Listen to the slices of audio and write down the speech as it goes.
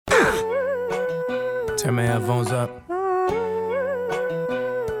Turn my headphones up.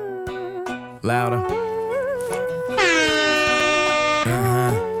 Louder.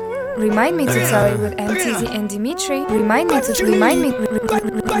 Remind me to tell you with Teezy and Dimitri. Remind me to remind me to tell you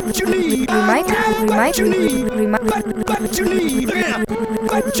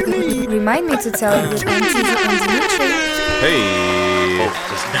with Teezy and Dimitri. Hey! Oh,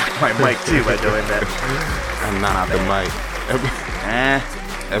 just knocked my mic too by doing that. I'm not the mic.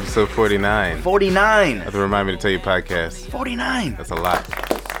 Episode 49. 49. That's the Remind Me to Tell You podcast. 49. That's a lot.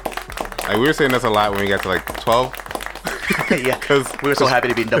 Like, we were saying that's a lot when we got to like 12. Yeah, we were so happy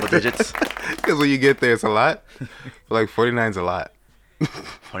to be in double digits. Because when you get there, it's a lot. But like 49's a lot.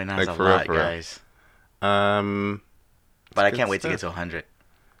 49 like, is a for lot, real. guys. But I can't wait to get to 100.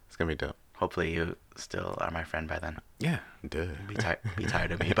 It's going to be dope. Hopefully you still are my friend by then. Yeah, duh. Be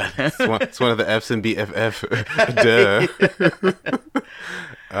tired of me by then. It's one of the F's in BFF. Duh.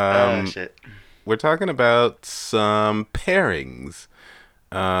 Oh, shit. We're talking about some pairings.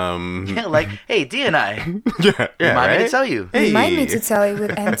 Yeah, like, hey, D and I. Yeah, Remind me right? to tell you. Hey. Remind me to tell you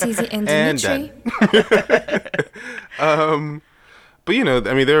with Teezy and Dimitri. But you know,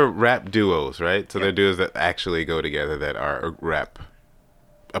 I mean, they're rap duos, right? So they're duos that actually go together that are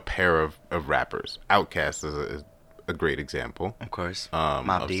a pair of rappers. Outkast is a great example. Of course. Of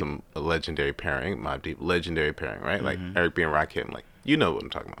some legendary pairing. Mobb Deep, legendary pairing, right? Like Eric B and Rakim, like, you know what I'm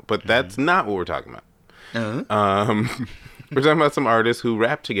talking about. But that's not what we're talking about. We're talking about some artists who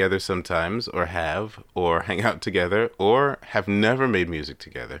rap together sometimes, or hang out together, or have never made music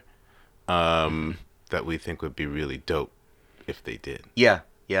together, that we think would be really dope if they did. Yeah,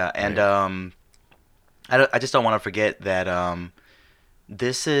 and I just don't want to forget that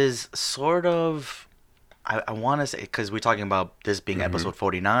this is sort of, I want to say, because we're talking about this being episode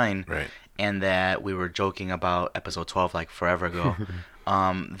 49, right? And that we were joking about episode 12 like forever ago,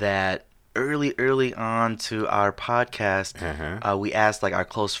 that early on to our podcast, we asked like our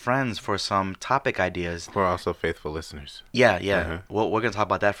close friends for some topic ideas. We're also faithful listeners. Yeah. Well, we're gonna talk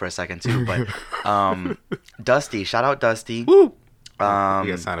about that for a second too. But Dusty, shout out Dusty. Woo! We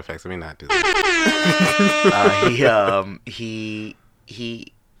got sound effects. Let me not do that.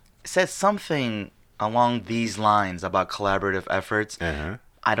 He said something along these lines about collaborative efforts.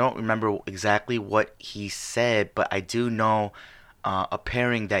 I don't remember exactly what he said, but I do know. A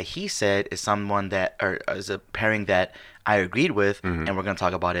pairing that he said is is a pairing that I agreed with, and we're gonna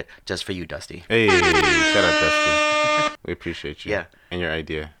talk about it just for you, Dusty. Hey, shout out Dusty. We appreciate you. Yeah. And your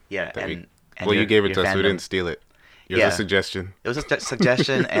idea. Yeah, you gave it to us. We didn't steal it. It was a suggestion. It was a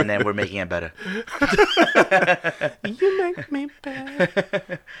suggestion, and then we're making it better. You make me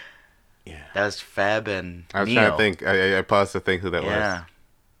better. Yeah. That was Fab and I was Neo. trying to think. I paused to think who that was. Yeah.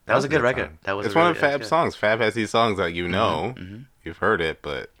 That was a good record. It's one of Fab's songs. Fab has these songs that you've heard it,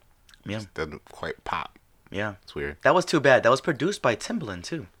 but it just doesn't quite pop. Yeah. It's weird. That was too bad. That was produced by Timbaland,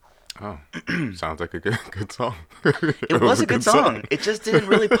 too. Oh, sounds like a good song. It was a good song. It just didn't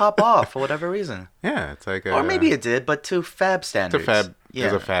really pop off for whatever reason. Yeah, it's like or maybe it did, but to Fab standards.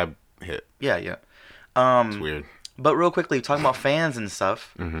 It's a Fab hit. Yeah. It's weird. But real quickly, talking about fans and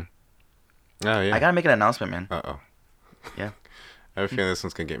stuff. Oh, yeah. I gotta make an announcement, man. Uh-oh. Yeah. I have a feeling this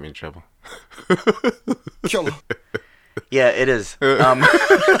one's gonna get me in trouble. Yeah, it is.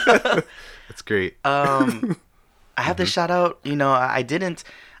 That's great. I have to shout out. I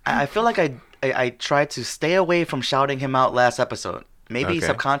feel like I tried to stay away from shouting him out last episode. Maybe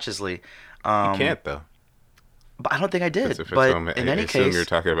subconsciously. You can't though. But I don't think I did. But in any case, you're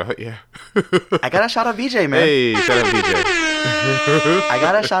talking about I gotta shout out VJ, man. Hey, shout out VJ. I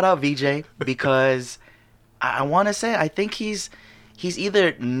gotta shout out VJ because I want to say I think he's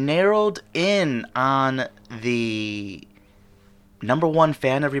either narrowed in on the number one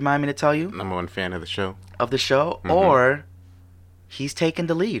fan of Remind Me to Tell You. Number one fan of the show. Or he's taken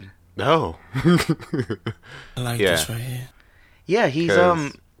the lead. No. I like this right here. Yeah, he's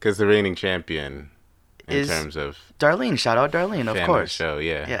because the reigning champion in terms of Darlene. Shout out Darlene, of course. Of the show,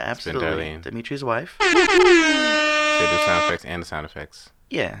 yeah. Yeah, absolutely. It's been Darlene. Dimitri's wife. They do sound effects and the sound effects.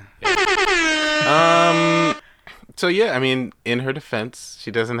 Yeah. So yeah, I mean, in her defense,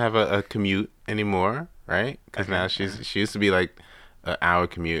 she doesn't have a commute anymore, right? Because now she used to be like an hour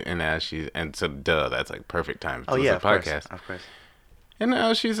commute, and now so that's like perfect time to listen to the podcast. Of course. And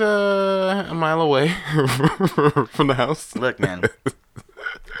now she's a mile away from the house. Look, man,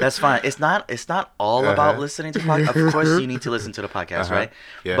 that's fine. It's not all about listening to the podcast. Of course, you need to listen to the podcast, right?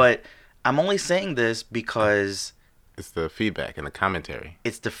 Yeah. But I'm only saying this because it's the feedback and the commentary.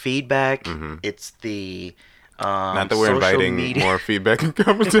 It's the feedback. Mm-hmm. It's the Not that we're inviting more feedback and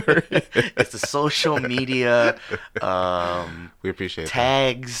commentary. It's the social media. We appreciate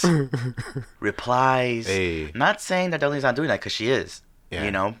tags, replies. Hey. Not saying that Darlene's not doing that, because she is. Yeah.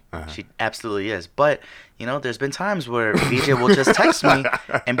 You know, she absolutely is. But, you know, there's been times where VJ will just text me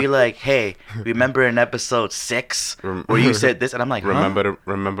and be like, hey, remember in episode 6 where you said this? And I'm like, huh?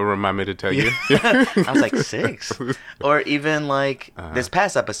 Remind me to tell you. I was like, 6? Or even like this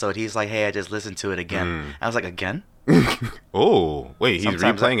past episode, he's like, hey, I just listened to it again. I was like, again? Oh, wait, he's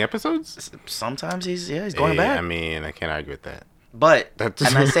Sometimes replaying episodes? Sometimes he's going back. I mean, I can't argue with that. But, and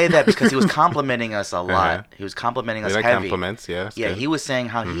I say that because he was complimenting us a lot. He was complimenting us like heavy. Compliments, yeah. Yeah, good. he was saying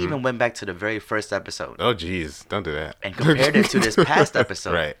how he even went back to the very first episode. Oh, jeez, don't do that. And compared it to this past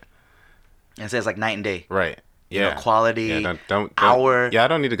episode. Right. And says like night and day. Right. Yeah. You know, quality, yeah, don't hour. Yeah, I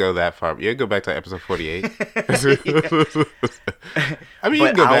don't need to go that far. Yeah, go back to episode 48. I mean, you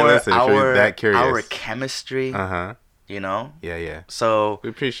can go back and listen if you're that curious. Our chemistry. You know? Yeah. So we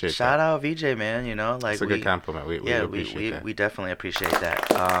appreciate shout that. out VJ, man. You know, like it's a good compliment. We appreciate that. We definitely appreciate that.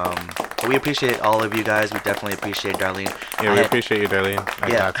 But we appreciate all of you guys. We definitely appreciate Darlene. Yeah, we appreciate you, Darlene.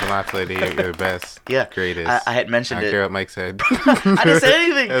 Lots and lots, lady. You're the best. Yeah, greatest. I had mentioned it. I don't care what Mike said. I didn't say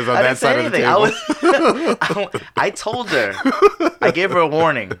anything. It was on that side of the table. I told her. I gave her a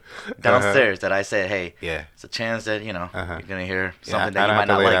warning downstairs that I said, hey, it's a chance that, you know, you're going to hear something that you might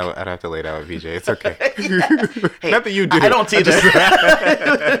not like. I don't have to lay it out with VJ. It's okay. Hey, not that you do. I don't either.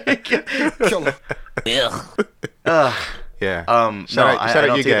 Kill him. Yeah. No, I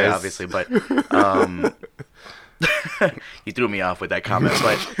don't either, obviously, but you threw me off with that comment.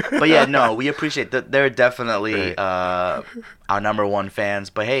 But yeah, no, we appreciate that. They're definitely our number one fans.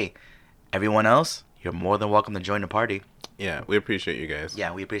 But hey, everyone else, you're more than welcome to join the party. Yeah, we appreciate you guys.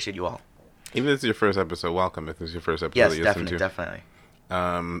 Yeah, we appreciate you all. Even if it's your first episode, welcome. If it's your first episode, yes, definitely.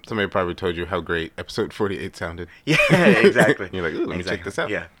 Somebody probably told you how great episode 48 sounded. Yeah, exactly. You're like, ooh, let me check this out.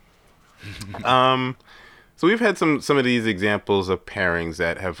 Yeah. So we've had some of these examples of pairings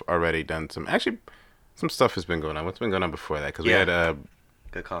that have already done some stuff has been going on. What's been going on before that? Because we had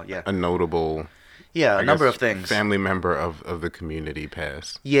good call. Yeah. A notable. Yeah, a number of things. Family member of the community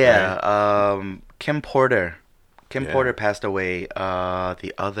passed. Yeah. Right? Kim Porter. Kim Porter passed away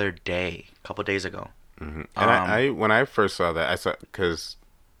the other day, a couple days ago. Mm-hmm. And I when I first saw that, I saw because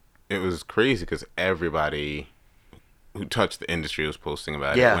it was crazy because everybody who touched the industry was posting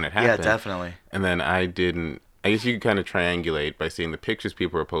about it when it happened. Yeah, definitely. And then I guess you could kind of triangulate by seeing the pictures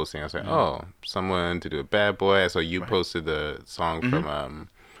people were posting. I was like, oh, someone to do a Bad Boy. I saw you posted the song from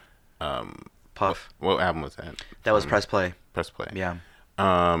Puff. What album was that? That was Press Play. Press Play. Yeah.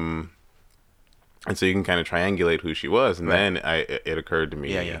 And so you can kind of triangulate who she was, and then it occurred to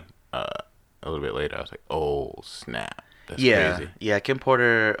me a little bit later. I was like, oh snap, that's crazy. Yeah, Kim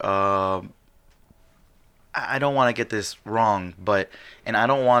Porter. I don't want to get this wrong, and I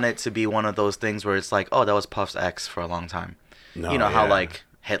don't want it to be one of those things where it's like, oh, that was Puff's ex for a long time. No, you know how like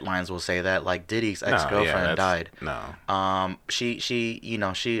headlines will say that, like Diddy's ex-girlfriend died. No.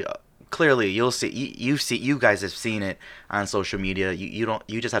 She clearly you'll see you guys have seen it on social media.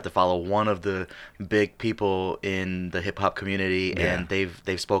 You just have to follow one of the big people in the hip hop community, and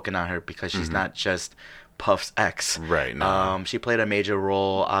they've spoken on her because she's not just Puff's ex. Right. No. She played a major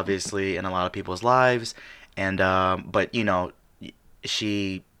role, obviously, in a lot of people's lives, and but you know,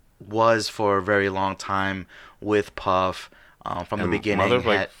 she was for a very long time with Puff from the beginning. Mother of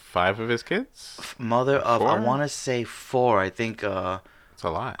like 5 of his kids. Mother of 4? I want to say 4. I think. It's a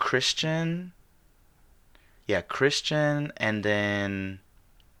lot. Christian, and then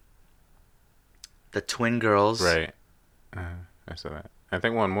the twin girls. Right. I saw that. I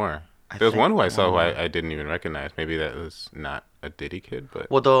think one more. There was one who I saw who I didn't even recognize. Maybe that was not a Diddy kid, but.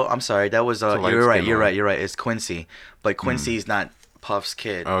 Well, though, I'm sorry. That was you're right. It's Quincy, but Quincy's not Puff's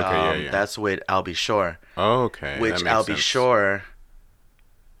kid. Okay, That's with Albie Shore. Oh, okay. Which Albie Shore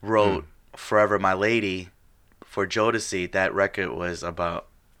wrote "Forever My Lady" for Jodeci. That record was about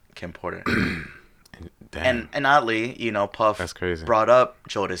Kim Porter. Damn. And oddly, you know, Puff That's crazy. brought up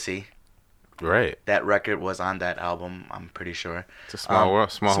Jodeci. Right. That record was on that album, I'm pretty sure. It's a small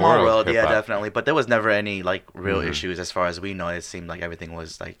world. Small world, yeah, definitely. But there was never any like real issues as far as we know. It seemed like everything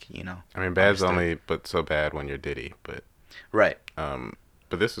was like, you know. I mean, bad's only but so bad when you're Diddy, but. Right.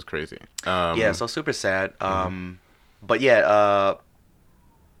 But this is crazy. Yeah, so super sad. But yeah,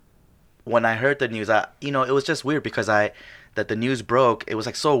 when I heard the news, it was just weird because that the news broke. It was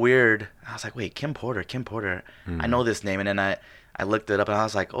like so weird. I was like, wait, Kim Porter. I know this name, and then I looked it up and I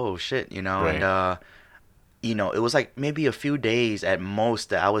was like, oh shit, you know, right. And it was like maybe a few days at most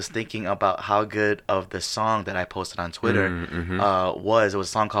that I was thinking about how good of the song that I posted on Twitter was. It was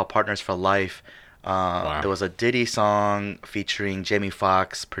a song called Partners for Life There was a Diddy song featuring Jamie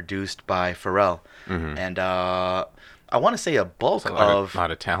Foxx, produced by Pharrell, and I want to say a bulk a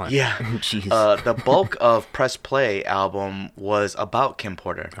lot of talent. Yeah, the bulk of Press Play album was about Kim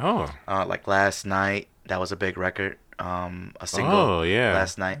Porter. Oh, like Last Night, that was a big record. A single. Oh, yeah.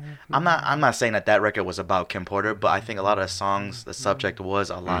 Last Night. I'm not saying that record was about Kim Porter, but I think a lot of the songs, the subject was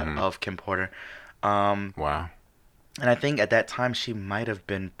a lot of Kim Porter. Wow. And I think at that time she might have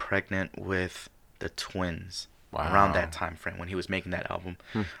been pregnant with the twins. Wow. Around that time frame when he was making that album.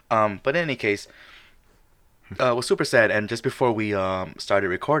 But in any case, it was super sad. And just before we started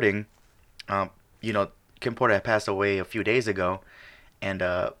recording, Kim Porter had passed away a few days ago, and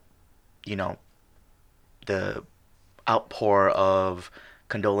the outpour of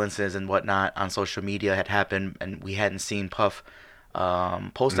condolences and whatnot on social media had happened, and we hadn't seen Puff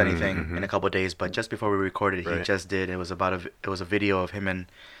post anything in a couple of days. But just before we recorded, he just did. It was a video of him and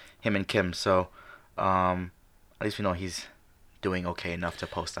Kim. So at least we know he's doing okay enough to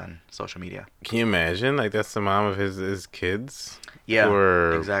post on social media. Can you imagine? Like, that's the mom of his kids.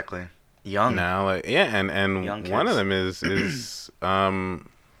 Yeah, exactly. Young now, like, and one of them is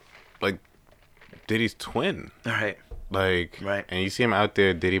like Diddy's twin. Right. Like, right. And you see him out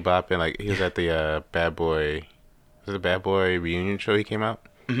there Diddy bopping. Like, he was at the Bad Boy. Was it a Bad Boy reunion show he came out?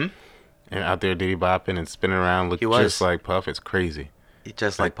 Mm-hmm. And out there Diddy bopping and spinning around, looking just like Puff. It's crazy.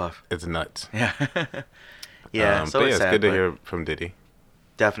 Just like Puff. It's nuts. Yeah. Yeah. So it's good to hear from Diddy.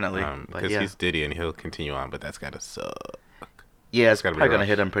 Definitely. Because he's Diddy and he'll continue on, but that's gotta suck. Yeah, it's probably gonna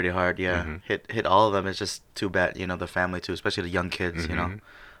hit him pretty hard. Yeah, hit all of them. It's just too bad, the family too, especially the young kids.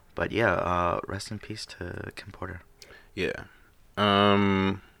 But yeah, rest in peace to Kim Porter. Yeah.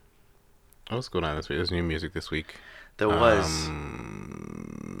 What's going on this week? There's new music this week. There was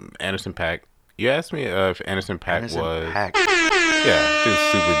Anderson .Paak. You asked me if Anderson .Paak was. .Paak. Yeah,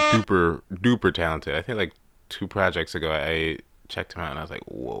 dude's super duper talented. I think like 2 projects ago I checked him out and I was like,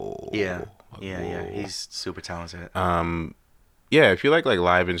 whoa. Yeah. Yeah. He's super talented. Yeah, if you like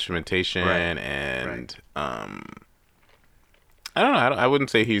live instrumentation and I don't know. I wouldn't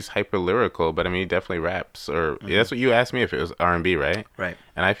say he's hyper lyrical, but I mean he definitely raps. Or that's what you asked me if it was R&B, right? Right.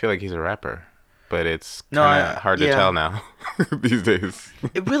 And I feel like he's a rapper, but it's kind of hard to tell now these days.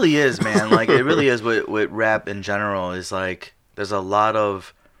 It really is, man. Like it really is with rap in general. Is like there's a lot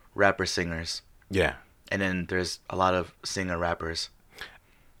of rapper singers. Yeah. And then there's a lot of singer rappers.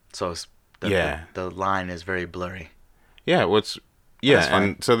 So the line is very blurry. Yeah,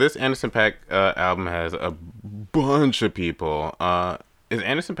 and so this Anderson .Paak album has a bunch of people. Is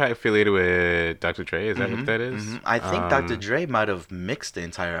Anderson .Paak affiliated with Dr. Dre? Is that what that is? I think Dr. Dre might have mixed the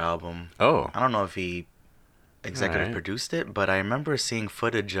entire album. Oh. I don't know if he executive produced it, but I remember seeing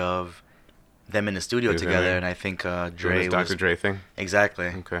footage of them in the studio together, and I think Dre was... Dr. Dre thing? Exactly.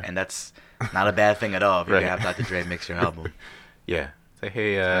 Okay. And that's not a bad thing at all if you have Dr. Dre mix your album. Yeah. Say,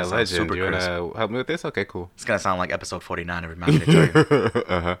 hey, Legend, you want to help me with this? Okay, cool. It's going to sound like episode 49 every time I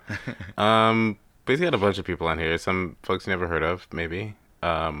tell you. But he's got a bunch of people on here. Some folks you never heard of, maybe.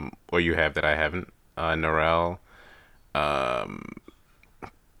 Or you have that I haven't. Noir.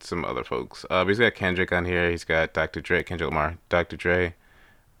 Some other folks. But he's got Kendrick on here. He's got Dr. Dre, Kendrick Lamar, Dr. Dre.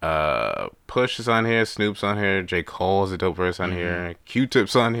 Push is on here. Snoop's on here. J. Cole's a dope verse on here.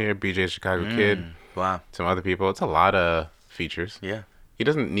 Q-Tip's on here. BJ Chicago Kid. Wow. Some other people. It's a lot of features. Yeah. He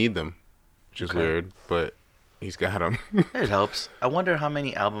doesn't need them, which is weird, but he's got them. It helps. I wonder how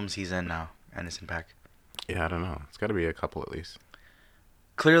many albums he's in now, Anderson .Paak. Yeah, I don't know. It's got to be a couple at least.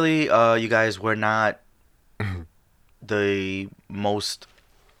 Clearly, you guys were not the most...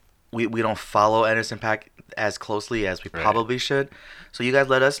 We don't follow Anderson .Paak as closely as we probably should. So you guys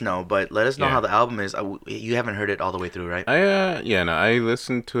let us know, but let us know how the album is. You haven't heard it all the way through, right? I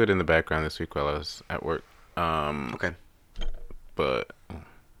listened to it in the background this week while I was at work. Okay. But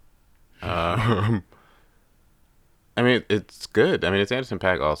I mean, it's good. I mean, it's Anderson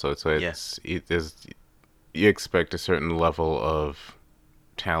 .Paak also, so you expect a certain level of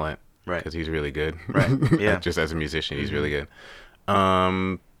talent, right? Because he's really good, right? Yeah. Just as a musician, he's really good.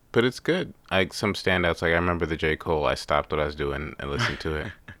 But it's good. Like some standouts, like I remember the J. Cole. I stopped what I was doing and listened to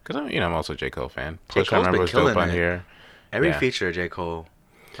it because I'm also a J. Cole fan. Push, I remember was dope on here. Every feature of J. Cole,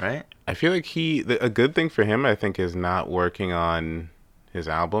 right? I feel like a good thing for him, I think, is not working on his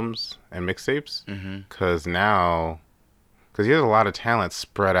albums and mixtapes because he has a lot of talent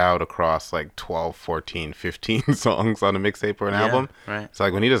spread out across like 12, 14, 15 songs on a mixtape or an album. Right. So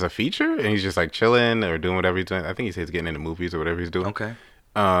like when he does a feature and he's just like chilling or doing whatever he's doing, I think he says getting into movies or whatever he's doing. Okay.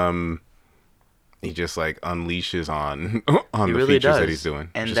 He just like unleashes on he the really features does. that he's doing.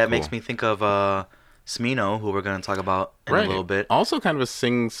 And that makes me think of Smino, who we're gonna talk about in a little bit. Also, kind of a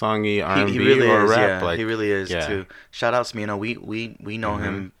sing-songy R&B He really or is, rap. yeah. Like, he really is yeah. too. Shout out Smino. We know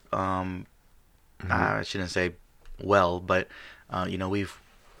him. I shouldn't say well, but you know we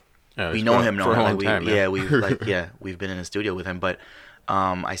know him. For a long time. We've been in the studio with him. But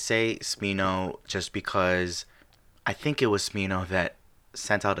I say Smino just because I think it was Smino that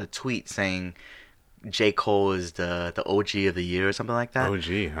sent out a tweet saying J. Cole is the OG of the year or something like that.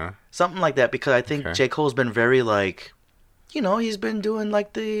 OG, huh? Something like that, because I think J. Cole's been very like, you know, he's been doing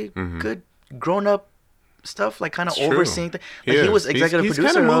like the good grown up stuff, like kind of overseeing things. Like he was executive producer.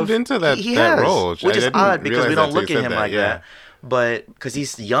 He's kind of moved into that role, which is odd because we don't look at him like that. But because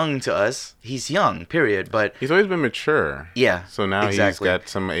he's young to us, he's young, period. But he's always been mature. Yeah. So now he's got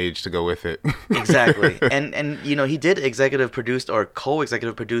some age to go with it. Exactly. And you know, he did executive produced or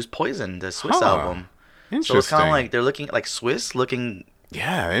co-executive produced Poison, the Swiss album. Interesting. So it's kind of like they're looking like Swiss looking.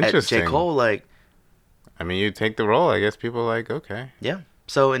 Yeah, interesting. At J. Cole, like. I mean, you take the role. I guess people are like, okay. Yeah.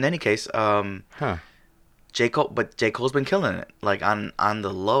 So in any case, J. Cole's been killing it. Like on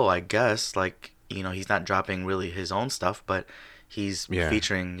the low, I guess. Like, you know, he's not dropping really his own stuff, but he's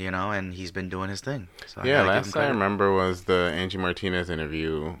featuring, you know, and he's been doing his thing. So last I remember was the Angie Martinez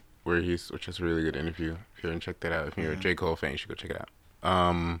interview which is a really good interview. If you haven't checked that out, if you're a J. Cole fan, you should go check it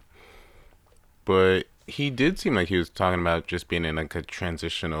out. But he did seem like he was talking about just being in like a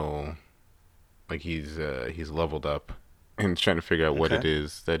transitional, like he's leveled up and trying to figure out what it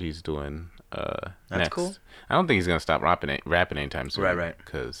is that he's doing That's next. cool. I don't think he's gonna stop rapping anytime soon. Right.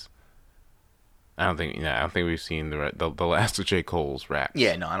 Because I don't think we've seen the last of J. Cole's raps.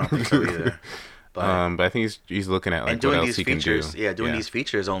 Yeah, no, I don't think so either. But I think he's looking at like what else he can do. Yeah, doing these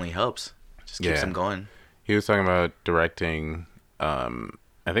features only helps. Just keeps him going. He was talking about directing.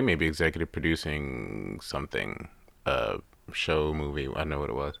 I think maybe executive producing something, show, movie. I don't know what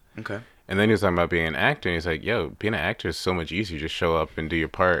it was. Okay. And then he was talking about being an actor. And he's like, "Yo, being an actor is so much easier. You just show up and do your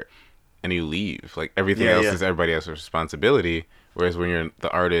part, and you leave. Like everything else is everybody else's responsibility." Whereas when you're the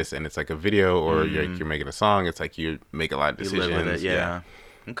artist and it's like a video or you're making a song, it's like you make a lot of decisions. You live with it, yeah.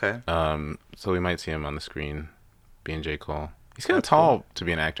 Okay. So we might see him on the screen being J. Cole. He's kind of tall to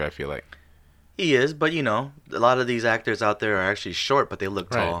be an actor, I feel like. He is, but you know, a lot of these actors out there are actually short, but they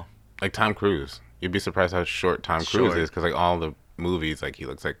look tall. Like Tom Cruise. You'd be surprised how short Tom Cruise is, because like all the movies, like he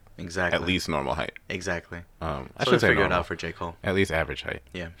looks like at least normal height. Exactly. I should say figure normal. it out for J. Cole. At least average height.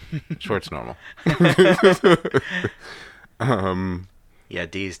 Yeah. Short's normal. Yeah,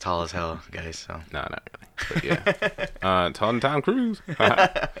 D's tall as hell, guys. So. No, not really. But yeah. Taller than Tom Cruise.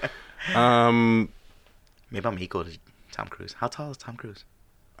 Maybe I'm equal to Tom Cruise. How tall is Tom Cruise?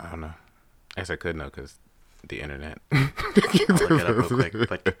 I don't know. I guess I could know because the internet. I'll look it up real quick,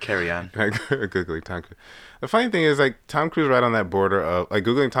 but carry on. Googling Tom Cruise. The funny thing is, like, Tom Cruise right on that border of, like,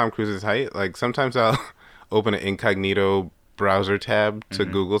 Googling Tom Cruise's height, like, sometimes I'll open an incognito browser tab to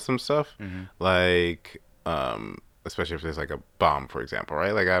Google some stuff. Like, especially if there's, like, a bomb, for example,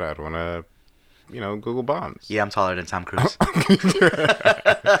 right? Like, I don't want to, you know, Google bombs. Yeah, I'm taller than Tom Cruise. It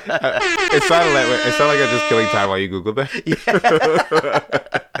sounded that way. It sounded like I'm just killing time while you Googled that.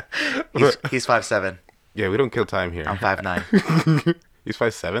 Yeah. He's 5'7". Yeah, we don't kill time here. I'm 5'9". He's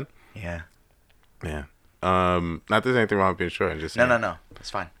 5'7"? Yeah. Yeah. Not that there's anything wrong with being short. I'm just saying, No. It's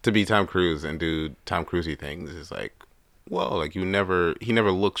fine. To be Tom Cruise and do Tom Cruisey things is like, whoa, like he never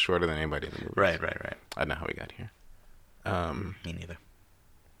looks shorter than anybody in the movie. Right. I don't know how we got here. Me neither.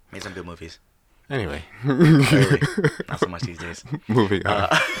 Made some good movies. Anyway. Not so much these days. Moving on.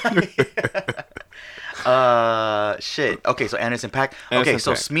 Shit. Okay, so Anderson .Paak. Okay,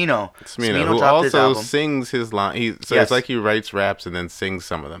 so Smino. Smino, who also sings his line. It's like he writes raps and then sings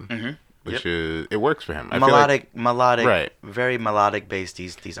some of them, which is, it works for him. Melodic, right? Very melodic based.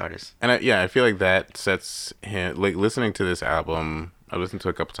 These artists. And I feel like that sets him. Like listening to this album, I listened to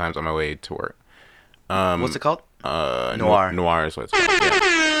it a couple times on my way to work. What's it called? Noir. Noir is what it's called.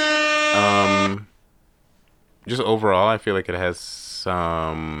 Yeah. Just overall, I feel like it has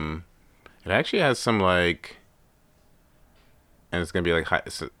some. It actually has some like, and it's gonna be like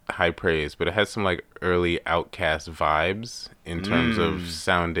high praise, but it has some like early Outkast vibes in terms of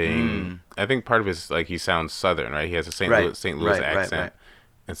sounding. I think part of it is like he sounds Southern, right? He has a St. Louis accent, right.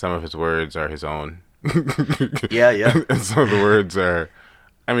 And some of his words are his own. Yeah. And some of the words are,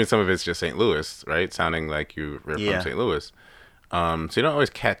 I mean, some of it's just St. Louis, right? Sounding like you're from St. Louis. So you don't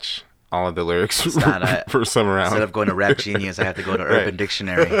always catch all of the lyrics for some around. Instead of going to Rap Genius, I have to go to Urban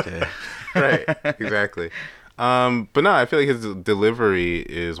Dictionary. Right, exactly. But no, I feel like his delivery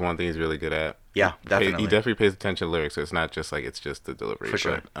is one thing he's really good at. Yeah, definitely. He definitely pays attention to lyrics, so it's not just like it's just the delivery. For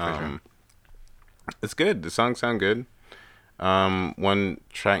sure. It's good. The songs sound good. One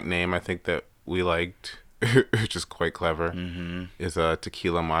track name I think that we liked, which is quite clever, is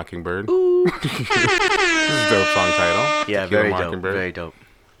Tequila Mockingbird. This is a dope song title. Yeah, Tequila very dope.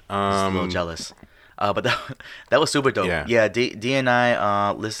 Just a little jealous. But that was super dope. Yeah, D and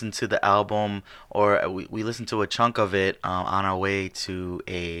I listened to the album, or we listened to a chunk of it on our way to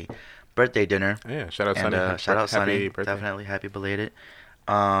a birthday dinner. Yeah, shout out Sonny. Shout out Sonny. Birthday. Definitely happy belated.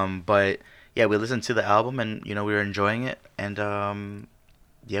 But yeah, we listened to the album and we were enjoying it, and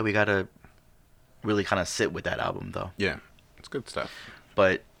yeah, we gotta really kind of sit with that album though. Yeah, it's good stuff.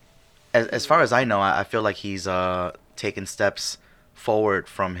 But as far as I know, I feel like he's taken steps forward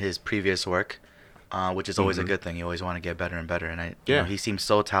from his previous work. Which is always a good thing. You always want to get better and better. And he seems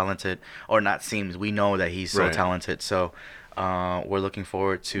so talented, or not seems. We know that he's so talented. So we're looking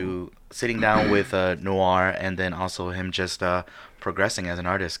forward to sitting down with Noir, and then also him just progressing as an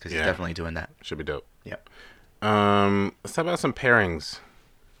artist, because he's definitely doing that. Should be dope. Yeah. Let's talk about some pairings.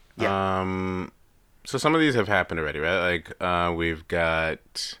 Yeah. So some of these have happened already, right? Like we've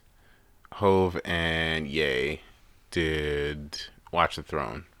got Hove and Ye did Watch the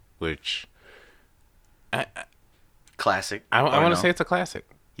Throne, which. Classic. I want to say it's a classic.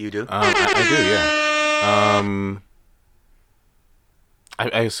 You do? I do,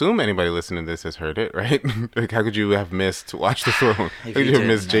 yeah. I assume anybody listening to this has heard it, right? Like, how could you have missed Watch the Throne? How could you have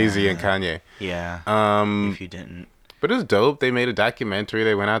missed Jay-Z and Kanye? Yeah. If you didn't. But it was dope. They made a documentary.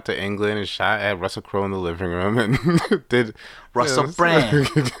 They went out to England and shot at Russell Crowe in the living room and did... Russell Brand.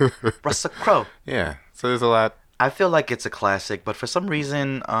 Russell Crowe. Yeah. So there's a lot. I feel like it's a classic, but for some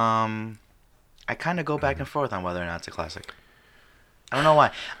reason... I kind of go back and forth on whether or not it's a classic. I don't know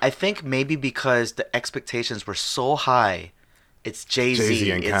why. I think maybe because the expectations were so high. It's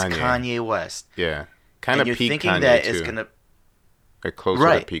Jay-Z and it's Kanye West. Yeah. Kind of peak Kanye, thinking that too. It's going to... Like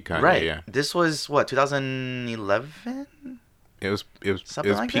closer to peak Kanye, yeah. This was, what, 2011? It was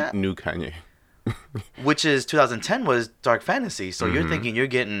like peak that? new Kanye. Which is 2010 was Dark Fantasy, so you're thinking you're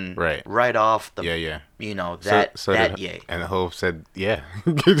getting right off the that Ye. And the Hove said, yeah.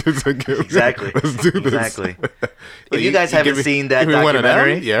 Exactly. Let's do this. Exactly. If you guys haven't seen that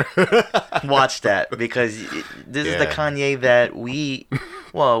documentary, watch that, because this is the Kanye that we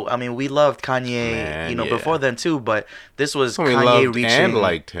loved Kanye, before then too, but this was when Kanye we loved reaching and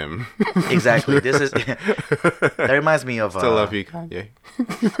liked him. Exactly. This is that reminds me of Still love you, Kanye.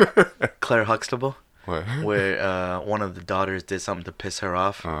 Claire Huxtable. What? Where one of the daughters did something to piss her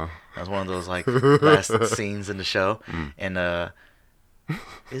off. That was one of those like last scenes in the show. And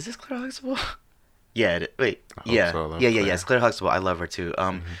is this Claire Huxtable? Yeah. Wait. Yeah. It's Claire Huxtable. I love her too.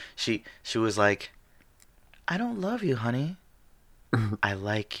 She was like, I don't love you, honey. I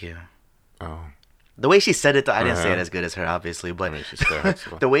like you. Oh. The way she said it, though, I didn't say it as good as her, obviously, but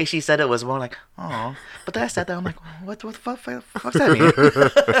the way she said it was more like, oh. But then I sat there, I'm like, what the fuck's that mean?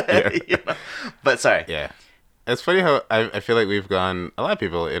 But sorry. Yeah. It's funny how I feel like we've gone, a lot of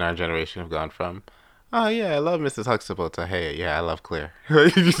people in our generation have gone from, oh, yeah, I love Mrs. Huxtable to, hey, yeah, I love Claire.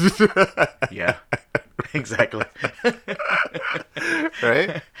 Yeah. Exactly.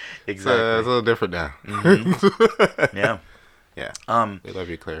 Right? Exactly. So it's a little different now. Mm-hmm. Yeah. Yeah. We love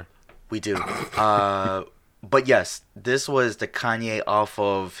you, Claire. We do. But yes, this was the Kanye off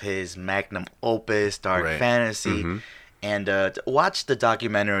of his magnum opus, Dark Fantasy. Mm-hmm. And watch the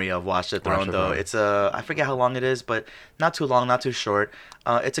documentary of Watch the Throne, though. It's I forget how long it is, but not too long, not too short.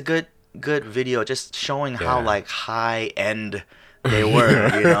 It's a good video, just showing how like high end they were.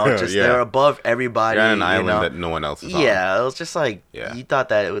 Just they're above everybody. They're on an island that no one else is on. Yeah, it was just like you thought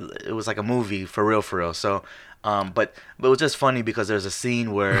that it was like a movie for real. So. But it was just funny because there's a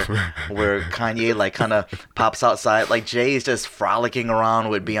scene where Kanye like kind of pops outside, like Jay is just frolicking around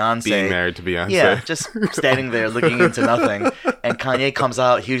with Beyonce, being married to Beyonce, just standing there looking into nothing, and Kanye comes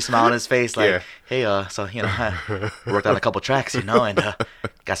out, huge smile on his face, like, hey, so I worked on a couple tracks, and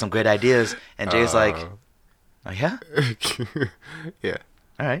got some great ideas, and Jay's like, oh yeah, yeah,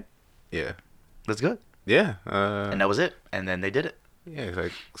 all right, yeah, that's good, yeah, and that was it, and then they did it. Yeah, it's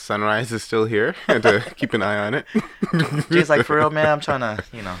like sunrise is still here, and to keep an eye on it. Jay's like, for real, man, I'm trying to,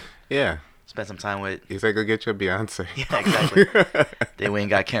 spend some time with. He's like, go get your Beyonce. Yeah, exactly. Then we ain't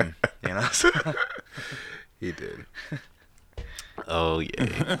got Kim, He did. Oh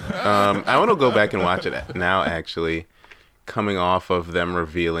yeah. I want to go back and watch it now. Actually, coming off of them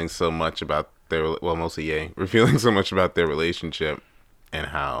revealing so much about mostly Ye revealing so much about their relationship and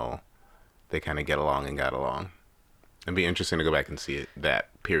how they kind of get along and got along. It'd be interesting to go back and see it, that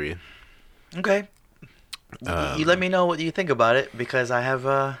period. Okay. You let me know what you think about it, because I have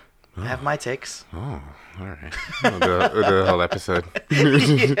my takes. Oh, all right. We'll do a whole episode.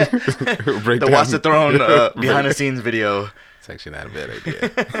 The Watch the Throne behind the scenes video. It's actually not a bad idea.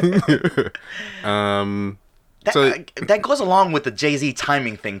 That goes along with the Jay-Z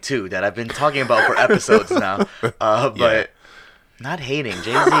timing thing too that I've been talking about for episodes now. But not hating.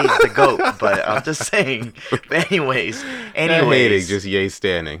 Jay-Z is the GOAT, but I'm just saying. But anyways. Not hating, just yay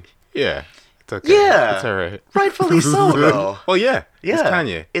standing. Yeah. It's okay. Yeah. It's all right. Rightfully so, though. Well, yeah. Yeah. It's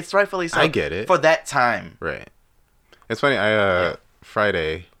Kanye. It's rightfully so. I get it. For that time. Right. It's funny.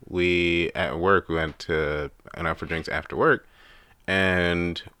 Friday, we at work, we went out for drinks after work,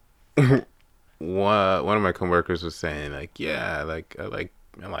 and one of my coworkers was saying, like, yeah, I'm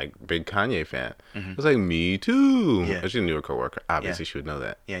like big Kanye fan. I was like, me too. Yeah. She knew a coworker. Obviously, she would know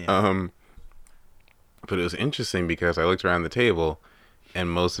that. Yeah. But it was interesting because I looked around the table, and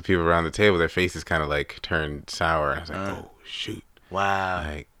most of the people around the table, their faces kind of like turned sour. I was like, oh shoot! Wow.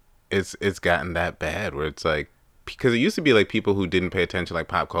 Like, it's gotten that bad where it's like, because it used to be like people who didn't pay attention, like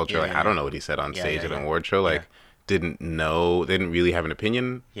pop culture, I don't know what he said on stage at an award show, like didn't know, they didn't really have an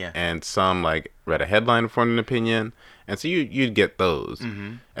opinion. Yeah. And some like read a headline and formed an opinion, and so you'd get those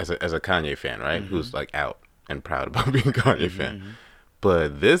as a Kanye fan, right? Who's like out and proud about being a Kanye fan.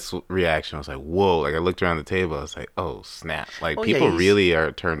 But this reaction, I was like, whoa. Like, I looked around the table, I was like, oh, snap. Like, people really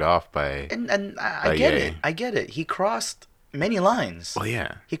are turned off by... And I get it. I get it. He crossed many lines. Oh,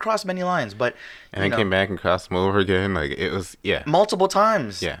 yeah. He crossed many lines, but... And then came back and crossed them over again. Like, it was, multiple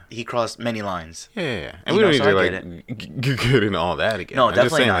times. Yeah. He crossed many lines. Yeah. And we don't need to, like, get into all that again. No, I'm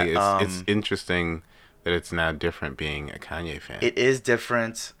definitely just saying, not. Like, it's interesting that it's now different being a Kanye fan. It is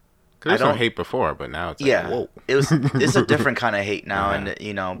different. Because there was some hate before, but now it's like, whoa. It's a different kind of hate now,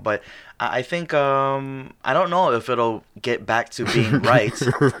 and but I think I don't know if it'll get back to being right.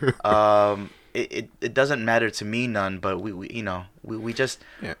 It doesn't matter to me none, but we just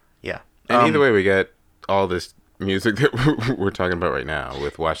And either way, we got all this music that we're talking about right now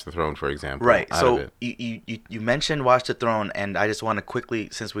with Watch the Throne, for example. Right. So you mentioned Watch the Throne, and I just want to quickly,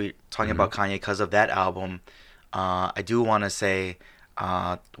 since we're talking about Kanye because of that album, I do want to say.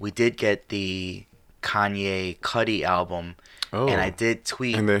 We did get the Kanye Cudi album, and I did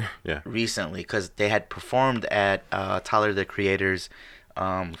tweet recently because they had performed at Tyler the Creator's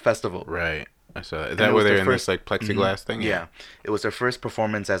festival. Right, I saw that. Is that where they're in this like plexiglass thing? Yeah, it was their first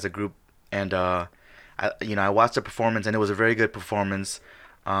performance as a group, and I watched the performance, and it was a very good performance.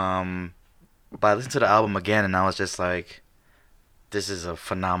 But I listened to the album again, and I was just like, "This is a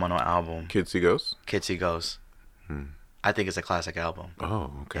phenomenal album." Kids See Ghosts. Kids See Ghosts. I think it's a classic album.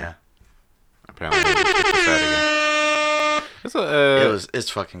 Oh, okay. Yeah. Apparently, it's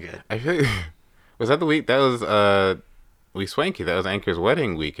fucking good. I feel was that the week that was We Swanky. That was Anchor's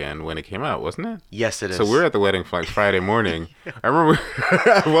wedding weekend when it came out, wasn't it? Yes, it is. So we're at the wedding for like Friday morning. I remember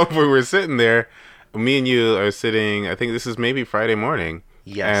at one point we were sitting there. Me and you are sitting. I think this is maybe Friday morning.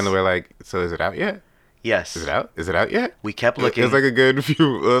 Yes. And we're like, so is it out yet? Yes. Is it out? Is it out yet? We kept looking. It was like a good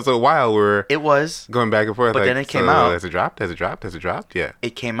few. It was a while. It was going back and forth. But like, then it came out. Has it dropped? Has it dropped? Has it dropped? Yeah.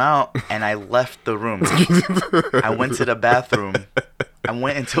 It came out, and I left the room. I went to the bathroom. I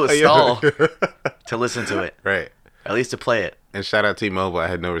went into a stall to listen to it. Right. At least to play it. And shout out T-Mobile. I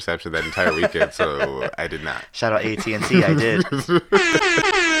had no reception that entire weekend, so I did not. Shout out AT&T. I did.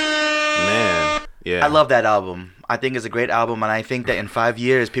 Man. Yeah. I love that album. I think it's a great album, and I think that in 5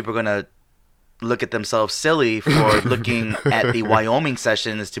 years, people are going to look at themselves silly for looking at the Wyoming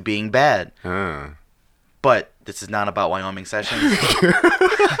sessions to being bad. But this is not about Wyoming sessions.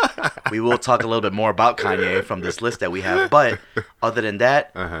 We will talk a little bit more about Kanye from this list that we have. But other than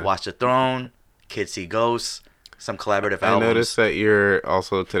that, Watch the Throne, Kids See Ghosts, some collaborative albums. I noticed that you're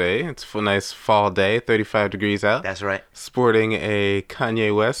also today, it's a nice fall day, 35 degrees out. That's right. Sporting a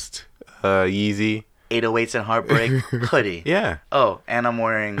Kanye West Yeezy 808s and Heartbreak hoodie. Yeah. Oh, and I'm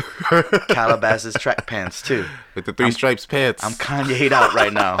wearing Calabasas track pants too. With the three stripes pants. I'm Kanye'd out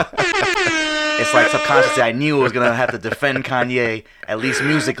right now. It's like subconsciously I knew I was gonna have to defend Kanye, at least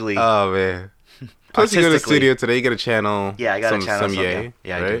musically. Oh man. Plus you go to the studio today, you got a channel. Yeah, I got a channel. Some Ye.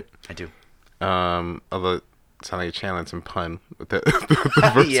 Yeah, right? I do. Although it sounds like a channel and some pun with the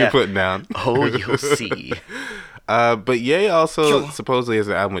verse you're putting down. Oh, you'll see. But Ye also supposedly has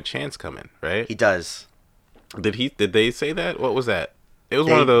an album with Chance coming, right? He does. Did they say that? What was that? It was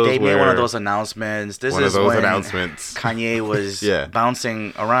one of those. They made one of those announcements. This is when Kanye was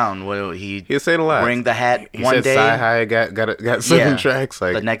bouncing around. Well, he was saying a lot. Wearing the hat he one said day. Sci-Hi got 7 tracks.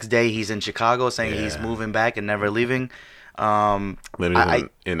 Like the next day, he's in Chicago saying he's moving back and never leaving. Then he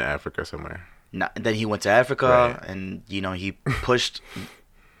went in Africa somewhere. Then he went to Africa, and he pushed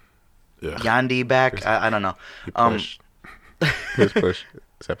Yandi back. I don't know. He pushed. Who's push?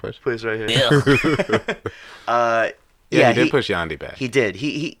 Is that push? Push right here. Yeah, he did push Yandi back. He did.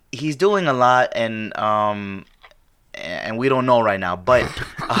 He's doing a lot, and and we don't know right now. But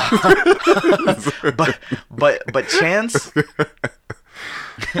but Chance.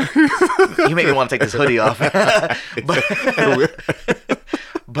 You make me want to take this hoodie off.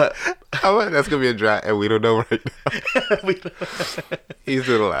 but that's gonna be a dry, and we don't know right now. He's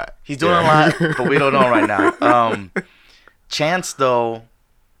doing a lot. He's doing a lot, but we don't know right now. Chance though,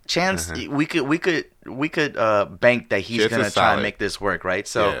 we could bank that he's Chance gonna try and make this work, right?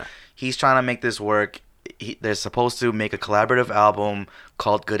 So he's trying to make this work. They're supposed to make a collaborative album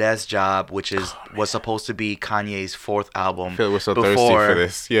called "Good Ass Job," which was supposed to be Kanye's 4th album. I feel like we're so thirsty for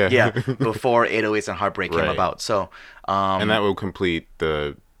this. Yeah, before 808s and Heartbreak came about. So, and that will complete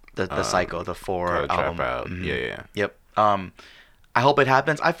the cycle, the 4 album. Mm-hmm. Yeah. Yep. I hope it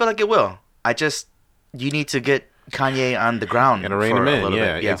happens. I feel like it will. You need to get Kanye on the ground and rein him in. A little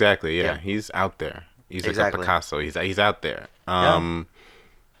bit. Yeah, exactly. Yeah, he's out there. He's like a Picasso. He's out there.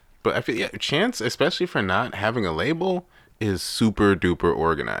 But I feel Chance, especially for not having a label, is super duper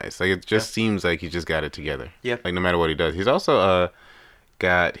organized. Like it just seems like he just got it together. Yeah. Like no matter what he does, he's also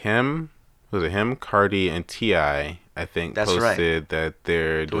got him. Was it him, Cardi, and T.I. I think posted that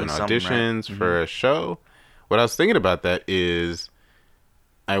they're doing auditions for a show. What I was thinking about that is,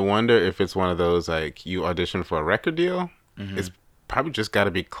 I wonder if it's one of those like you audition for a record deal. Mm-hmm. It's probably just got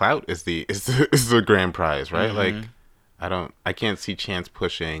to be clout is the grand prize, right? Mm-hmm. Like. I can't see Chance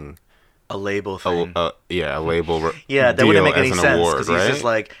pushing a label thing. A label. Yeah, that wouldn't make any sense because he's just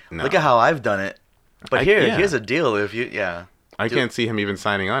like, look at how I've done it. But here's a deal. If you, I can't see him even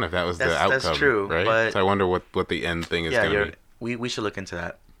signing on if that was the outcome. That's true, right? But so I wonder what the end thing is going to be. We should look into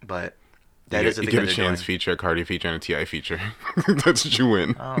that, but that is a thing. You get a Chance feature, a Cardi feature, and a T.I. feature. That's what you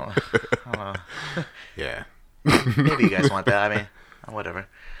win. Oh. Yeah. Maybe you guys want that. I mean, whatever.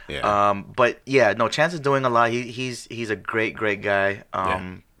 Yeah. But yeah, no, Chance is doing a lot. He's a great guy.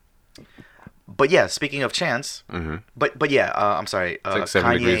 But yeah, speaking of Chance, but yeah, I'm sorry. It's like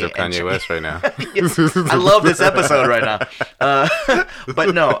 7 degrees of Kanye West right now. I love this episode right now.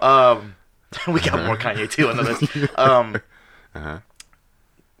 But no, we got more Kanye too on the list.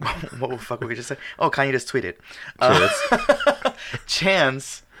 What the fuck were we just saying? Oh, Kanye just tweeted.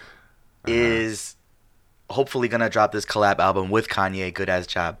 Chance is hopefully gonna drop this collab album with Kanye, Good Ass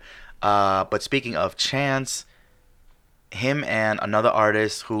Job. But speaking of Chance, him and another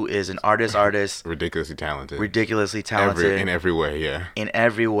artist who is an artist, ridiculously talented, in every way, in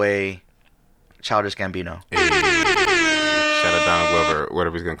every way, Childish Gambino. Hey. Shout out Donald Glover,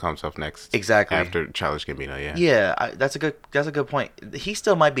 whatever he's gonna call himself next. Exactly. After Childish Gambino, that's a good point. He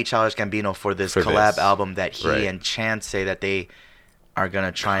still might be Childish Gambino for this collab album that he and Chance say that they are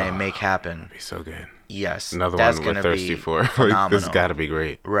gonna try and make happen. That'd be so good. Yes, another one we're thirsty for. Like, this has got to be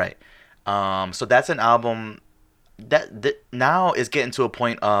great. Right. So that's an album that now is getting to a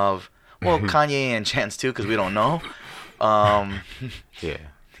point of, well, Kanye and Chance too, because we don't know. Yeah.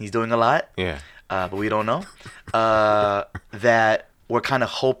 He's doing a lot. Yeah. But we don't know. That we're kind of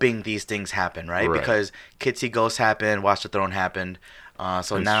hoping these things happen, right? Because Kids See Ghosts happened, Watch the Throne happened.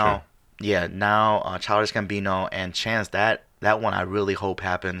 So that's now, Childish Gambino and Chance, that one I really hope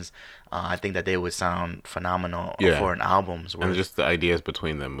happens. I think that they would sound phenomenal for an album. And just the ideas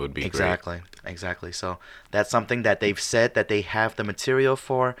between them would be great. Exactly. So that's something that they've said that they have the material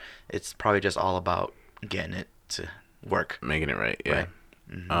for. It's probably just all about getting it to work. Making it right, yeah. Right.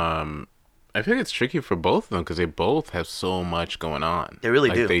 Mm-hmm. I think it's tricky for both of them because they both have so much going on. They really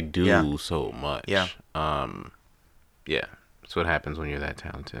do. They do so much. Yeah. Yeah. That's what happens when you're that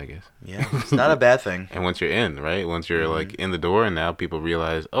talented, I guess. Yeah, it's not a bad thing. And once you're in, right? Once you're like in the door, and now people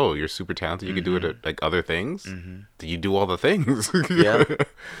realize, oh, you're super talented. You can do it at, like other things. You do all the things. Yeah,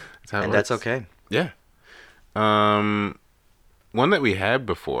 that's okay. Yeah. One that we had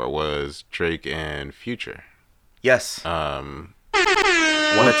before was Drake and Future. Yes. What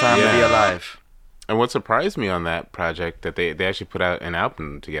a time to be alive. And what surprised me on that project that they actually put out an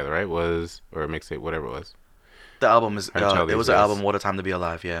album together, right? Or a mixtape, whatever it was. The album is. It was an album. What a time to be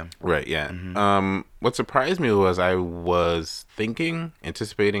alive. Yeah. Right. Yeah. What surprised me was I was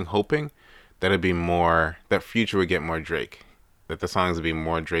anticipating, hoping that it'd be more. That Future would get more Drake. That the songs would be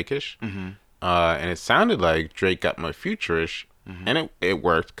more Drake-ish. And it sounded like Drake got more Future-ish, and it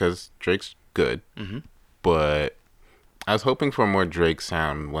worked because Drake's good. But I was hoping for a more Drake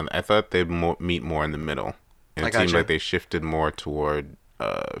sound when I thought they'd meet more in the middle. And it seemed like they shifted more toward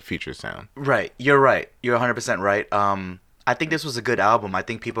Future sound. Right. You're right. You're 100% right. I think this was a good album. I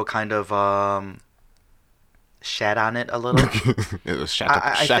think people kind of shat on it a little. It was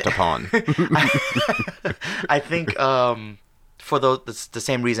shat upon. I think for the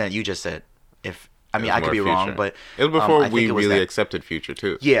same reason that you just said. If I mean, I could be wrong, but it was before we really accepted Future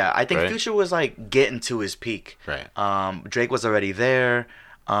too. Yeah, I think Future was like getting to his peak. Right. Drake was already there.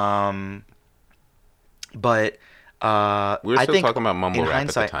 But we were I still think talking about mumble rap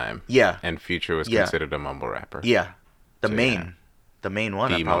at the time. Yeah. And Future was considered a mumble rapper. Yeah. The main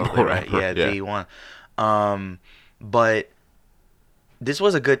one, probably, right? Yeah, the one. But this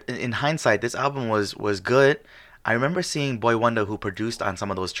was a good. In hindsight, this album was good. I remember seeing Boy Wonder, who produced on some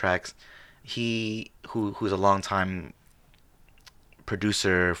of those tracks. Who's a longtime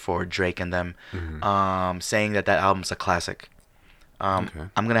producer for Drake and them, saying that album's a classic. I'm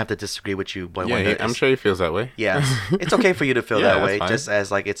gonna have to disagree with you, Boy Wonder. I'm sure he feels that way. Yeah, it's okay for you to feel that way, just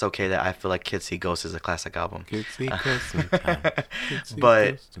as like it's okay that I feel like Kids See Ghosts is a classic album. Kids See Ghosts sometimes.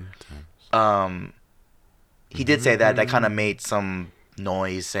 But he did say that kind of made some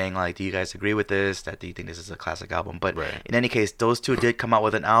noise, saying like, do you guys agree with this? Do you think this is a classic album? But in any case, those two did come out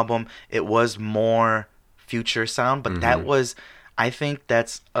with an album. It was more Future sound, but that was, I think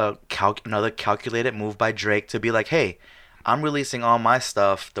that's another calculated move by Drake to be like, hey, I'm releasing all my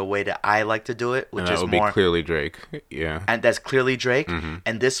stuff the way that I like to do it, which is more be clearly Drake. Yeah, and that's clearly Drake.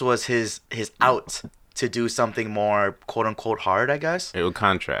 And this was his out to do something more quote unquote hard, I guess. It would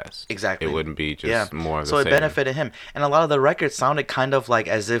contrast. Exactly. It wouldn't be just more of the so same. It benefited him. And a lot of the records sounded kind of like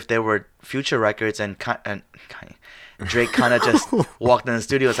as if they were Future records, and Drake kind of just walked in the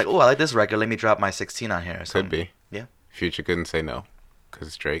studio. It's like, oh, I like this record. Let me drop my 16 on here. Could be. Yeah. Future couldn't say no because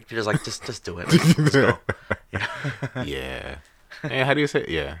it's Drake. Future's like, just do it. Let's go. Yeah. Hey, how do you say?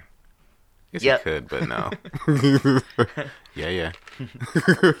 Yeah. Yes, you could, but no. Yeah.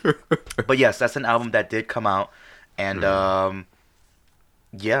 But yes, that's an album that did come out, and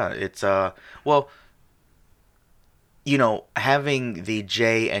it's well, you know, having the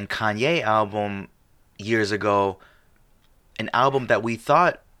Jay and Kanye album years ago, an album that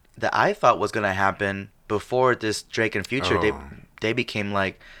I thought was gonna happen before this Drake and Future, they became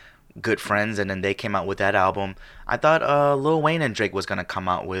like good friends, and then they came out with that album. I thought Lil Wayne and Drake was gonna come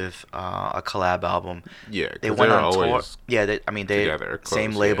out with a collab album. Yeah, they went on tour. Yeah, they together,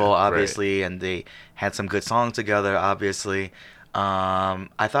 same label, obviously, and they had some good songs together, obviously.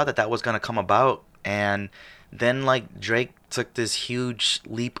 I thought that was gonna come about, and then like Drake took this huge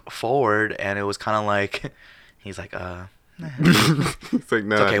leap forward, and it was kind of like he's like it's like,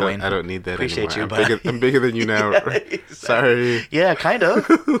 no, it's okay, Wayne. I don't need that Appreciate anymore. you, I'm bigger than you now. Exactly. Sorry. Yeah, kind of.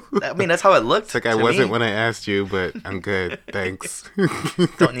 I mean, that's how it looked. It's like I wasn't when I asked you, but I'm good. Thanks.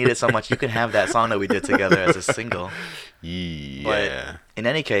 Don't need it so much. You can have that song that we did together as a single. Yeah. But in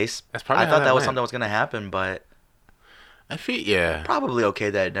any case, I thought that was something that was going to happen, but I feel, probably okay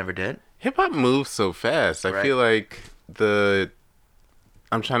that it never did. Hip-hop moves so fast. I feel like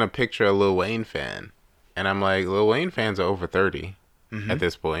I'm trying to picture a Lil Wayne fan. And I'm like, Lil Wayne fans are over 30 at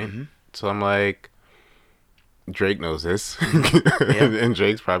this point. So I'm like, Drake knows this. And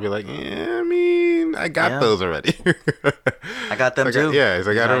Drake's probably like, yeah, I mean, I got those already. I got them too. It's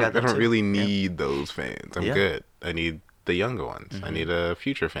like, I don't really need those fans. I'm good. I need the younger ones. I need a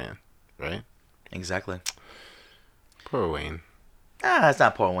Future fan, right? Exactly. Poor Wayne. It's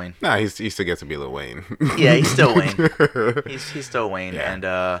not poor Wayne. Nah, he still gets to be Lil Wayne. Yeah, he's still Wayne. He's still Wayne. Yeah.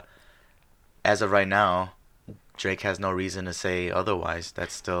 And as of right now, Drake has no reason to say otherwise.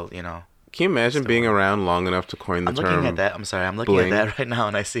 That's still, you know. Can you imagine being around long enough to coin the term? I'm looking at that. I'm sorry. I'm looking bling. at that right now,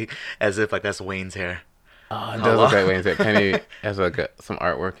 and I see as if like that's Wayne's hair. Oh, it does look like Wayne's hair. Penny has like some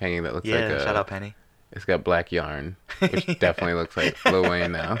artwork hanging that looks like shout out Penny. It's got black yarn, which definitely looks like Lil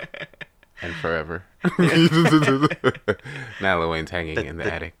Wayne now. And forever. Now Lil Wayne's hanging in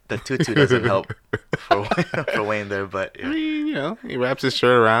the attic. The tutu doesn't help for Wayne there, but yeah. I mean, you know, he wraps his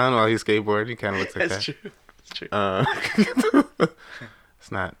shirt around while he's skateboarding. He kind of looks like That's that. true. It's true.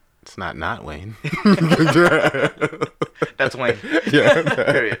 It's not Wayne. That's Wayne. Yeah.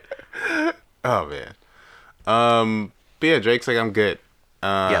 Period. Oh man. But yeah, Drake's like, I'm good.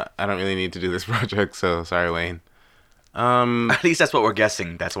 I don't really need to do this project, so sorry, Wayne. At least that's what we're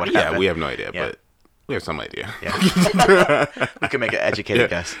guessing. That's what happened. Yeah, we have no idea, but we have some idea. Yeah. We can make an educated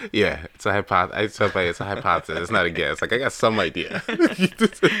guess. Yeah, it's a hypothesis. It's a hypothesis. It's not a guess. Like, I got some idea.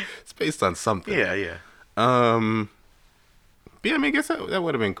 It's based on something. Yeah. But yeah, I mean, I guess that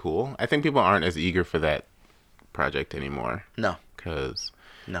would have been cool. I think people aren't as eager for that project anymore. No. Because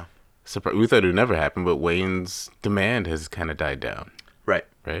we thought it would never happen, but Wayne's demand has kind of died down. Right.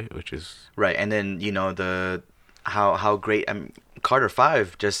 Which is right. And then, you know, how great Carter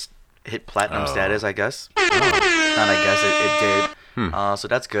 5 just hit platinum status, I guess. Not I guess it did. So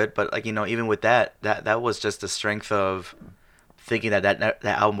that's good. But like, you know, even with that was just the strength of thinking that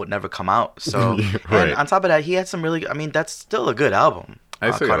album would never come out. So right. And on top of that, he had some really, I mean, that's still a good album.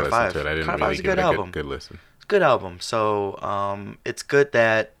 I still gotta listen to it. I didn't Carter really 5's a give good it a album. good listen. It's a good album. So it's good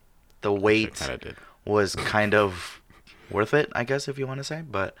that the wait was kind of worth it, I guess, if you want to say.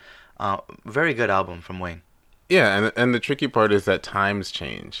 But very good album from Wayne. Yeah, and the tricky part is that times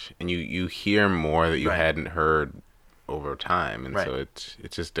change, and you hear more that you hadn't heard over time, and so it's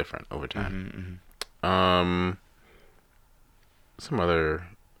just different over time. Some other,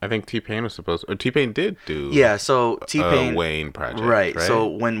 I think T-Pain was supposed, or T-Pain did do. Yeah, so T-Pain Wayne project, right? So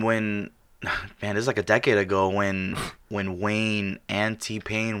when man, this is like a decade ago when Wayne and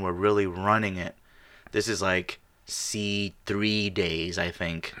T-Pain were really running it. This is like C3 days, I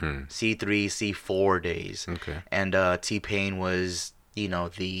think. C3, C4 days. Okay. And T-Pain was,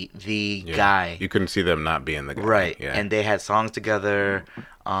 the guy. You couldn't see them not being the guy. Right. Yeah. And they had songs together.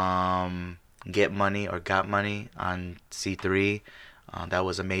 Get Money or Got Money on C3. That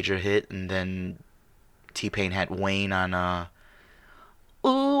was a major hit. And then T-Pain had Wayne on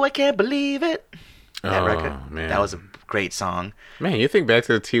Ooh, I Can't Believe It. That record. Man. That was a great song. Man, you think back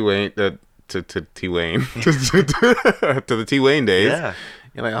to the T-Wayne, to T-Wayne, to the T-Wayne days. Yeah.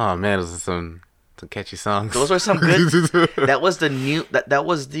 You're like, oh man, those are some catchy songs. Those were some good. That was the new. That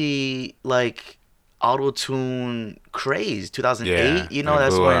was the like auto-tune craze. 2008. Yeah,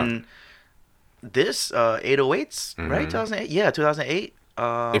 that's when this 808s, right? 2008. Yeah, 2008.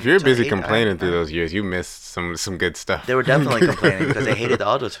 If you're busy complaining through those years, you missed some good stuff. They were definitely complaining because they hated the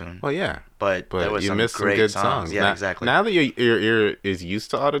auto-tune. Well, yeah, but there was you some missed great some good songs. Yeah, now, exactly. Now that your ear is used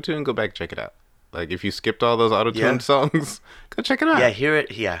to auto-tune, go back and check it out. Like if you skipped all those auto-tune songs, go check it out. Yeah, hear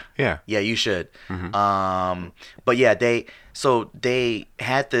it. Yeah, you should. But yeah, they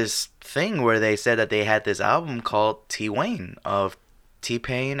had this thing where they said that they had this album called T-Wayne of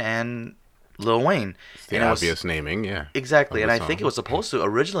T-Pain and Lil Wayne. It's the obvious naming, yeah. Exactly, and I think it was supposed to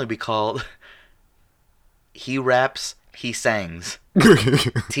originally be called He Raps, He Sangs.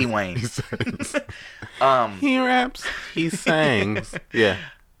 T-Wayne. He raps, he sangs. Yeah.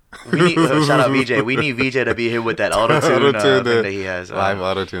 We need shout out VJ. We need VJ to be here with that auto-tune thing that he has. Live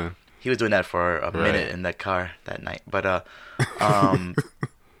auto-tune. He was doing that for a minute in that car that night. But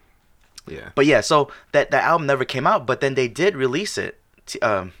yeah. But yeah, so that album never came out, but then they did release it.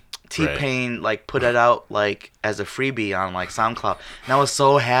 T-Pain like put it out like as a freebie on like SoundCloud, and I was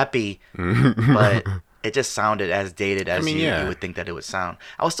so happy, but it just sounded as dated as you would think that it would sound.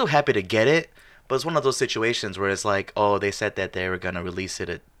 I was still happy to get it, but it's one of those situations where it's like, oh, they said that they were gonna release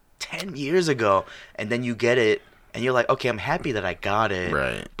it 10 years ago, and then you get it, and you're like, okay, I'm happy that I got it,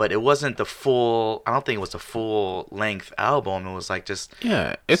 right? But it wasn't the full. I don't think it was the full length album. It was like just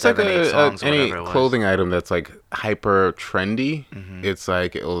it's 7, like 8 songs, any whatever it was. clothing item that's like hyper trendy. It's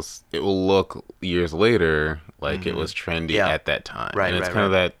like it will look years later like it was trendy at that time, right? And it's kind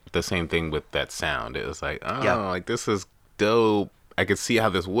of that the same thing with that sound. It was like, like this is dope. I could see how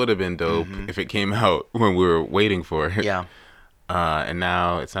this would have been dope if it came out when we were waiting for it. Yeah. And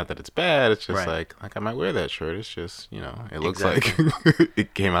now it's not that it's bad. It's just like I might wear that shirt. It's just it looks like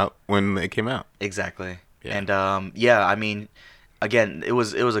it came out when it came out. Exactly. Yeah. And I mean, again, it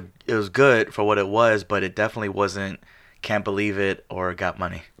was good for what it was, but it definitely wasn't Can't Believe It or Got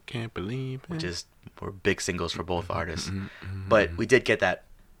Money. Can't Believe It. Which were big singles for both artists. But we did get that,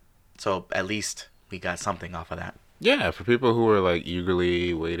 so at least we got something off of that. Yeah, for people who were like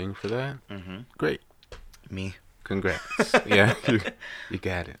eagerly waiting for that, great. Me. Congrats. Yeah, you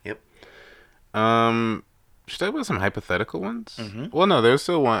got it. Yep. Should I talk about some hypothetical ones? Well, no, there's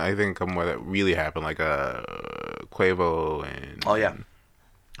still one I think more that really happened, like Quavo and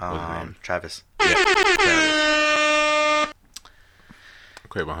Travis. Yeah, Travis.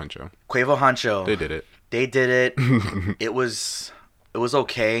 Quavo Huncho. They did it. It was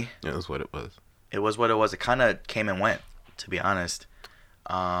okay. It was what it was. It was what it was. It kind of came and went, to be honest.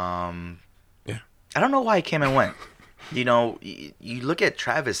 I don't know why it came and went. You look at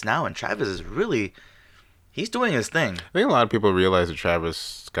Travis now, and Travis is really, he's doing his thing. I think a lot of people realize that Travis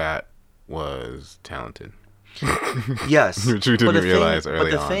Scott was talented. Yes. Which we didn't realize early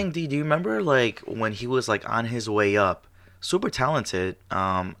on. But the thing, do you remember like when he was like on his way up, super talented?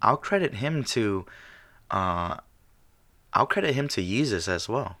 I'll credit him to Yeezus as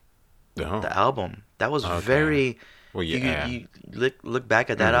well. Oh. The album. That was very... Well, yeah. You look back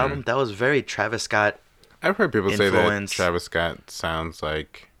at that album, that was very Travis Scott. I've heard people say that Travis Scott sounds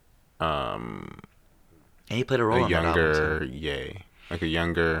like and he played a role a in younger that album too. Like a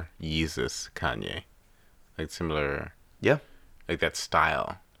younger Yeezus Kanye. Like similar. Yeah. Like that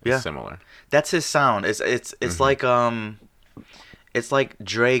style is similar. That's his sound. It's like it's like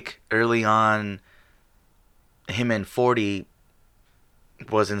Drake early on, him and 40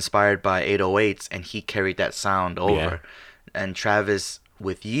 was inspired by 808s, and he carried that sound over. And Travis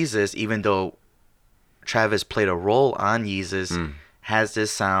Yeezus, even though Travis played a role on Yeezus, has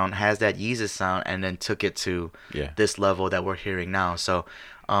this sound, has that Yeezus sound, and then took it to this level that we're hearing now. So,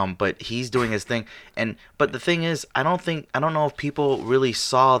 but he's doing his thing, but the thing is, I don't know if people really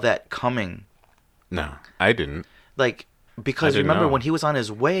saw that coming. No, I didn't. Like, because remember when he was on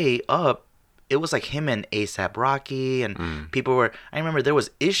his way up, it was like him and A$AP Rocky, and people were. I remember there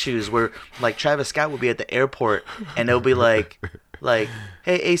was issues where like Travis Scott would be at the airport, and they'll be like, hey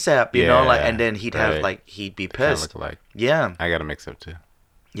A$AP, you know, like, and then he'd have like he'd be pissed. Yeah, I got a mix up too.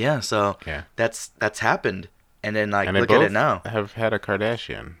 Yeah, so that's happened, and then like and look at it now. Have had a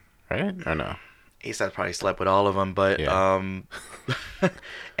Kardashian, right? Or no? A$AP probably slept with all of them, but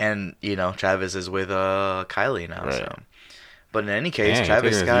and you know Travis is with Kylie now, so. But in any case,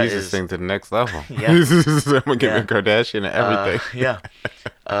 Travis Scott is thing to the next level. Yeah, I'm gonna give Kardashian and everything.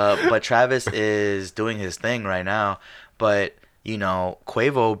 But Travis is doing his thing right now. But you know,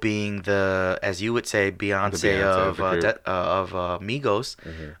 Quavo being the, as you would say, Beyonce of Migos,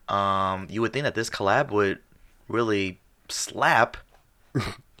 you would think that this collab would really slap.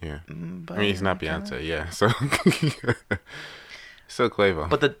 Yeah, I mean he's not Beyonce, so. So Quavo.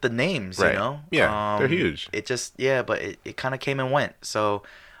 But the names, you know? Yeah, they're huge. It just, but it kind of came and went. So,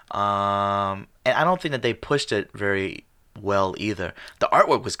 and I don't think that they pushed it very well either. The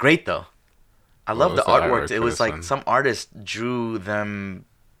artwork was great, though. I love the artwork. It was like some artist drew them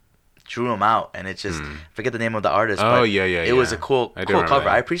out, and it just, forget the name of the artist. Oh, but it was a cool cover. That.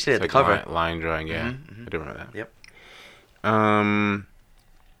 I appreciated the cover. Line drawing, I do remember that. Yep.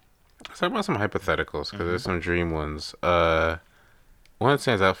 Let's talk about some hypotheticals, because there's some dream ones. One that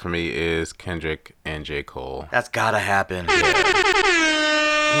stands out for me is Kendrick and J. Cole. That's gotta happen. He's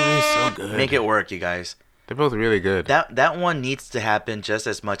so good. Make it work, you guys. They're both really good. That one needs to happen just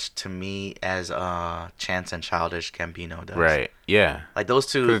as much to me as Chance and Childish Gambino does. Right. Yeah. Like those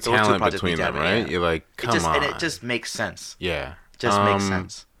two talent projects between them, right? You're like, come on. And it just makes sense. Yeah. Just makes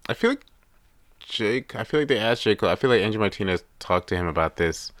sense. I feel like they asked J. Cole. I feel like Angie Martinez talked to him about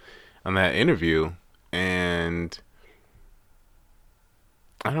this on that interview, and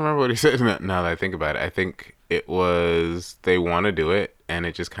I don't remember what he said now that I think about it. I think it was they want to do it, and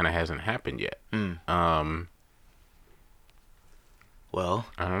it just kind of hasn't happened yet. Well,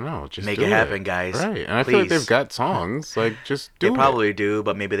 I don't know. Just make it happen, guys. Right. And I feel like they've got songs. Like, just do it. They probably do,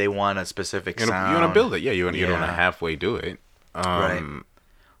 but maybe they want a specific sound. You want to build it. Yeah, you don't want to halfway do it. Right.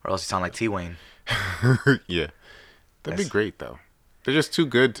 Or else you sound like T-Wayne. Yeah. That'd be great, though. They're just too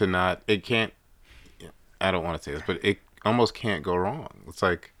good to not... It can't... I don't want to say this, but it almost can't go wrong. It's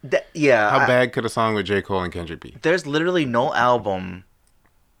like... How bad could a song with J. Cole and Kendrick be? There's literally no album,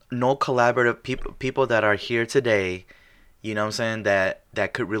 no collaborative people that are here today, you know what I'm saying,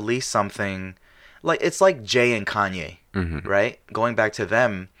 that could release something... Like, it's like Jay and Kanye, right? Going back to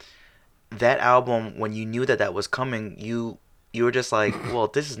them, that album, when you knew that was coming, you were just like, well,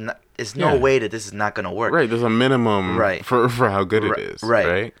 this is not... There's no way that this is not going to work. Right, there's a minimum for how good it is,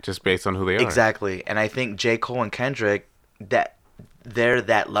 right? Just based on who they are. Exactly. And I think J. Cole and Kendrick, that they're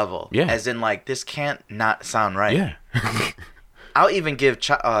that level. Yeah. As in, like, this can't not sound right. Yeah. I'll even give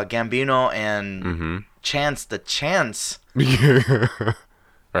Gambino and Chance the chance.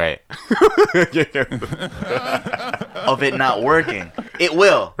 Right. Of it not working. It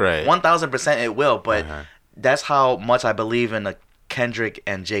will. Right. 1,000% it will, but that's how much I believe in the Kendrick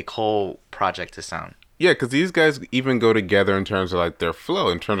and J. Cole project to sound. Yeah, because these guys even go together in terms of like their flow,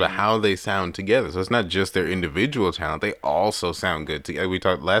 in terms of how they sound together. So it's not just their individual talent; they also sound good together. We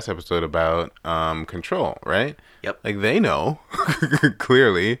talked last episode about Control, right? Yep. Like they know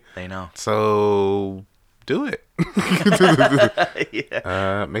clearly. They know. So do it. Make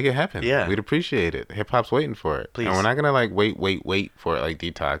it happen. Yeah, we'd appreciate it. Hip hop's waiting for it. Please. And we're not gonna like wait for it like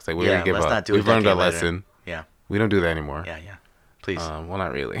Detox. Like we're gonna give let's up. Not do it. We've learned our later. lesson. Yeah. We don't do that anymore. Yeah. Please. Well,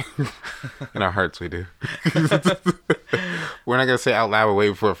 not really. In our hearts, we do. We're not gonna say out loud, we're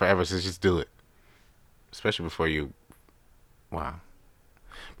waiting for it forever. So just do it. Especially before you. Wow.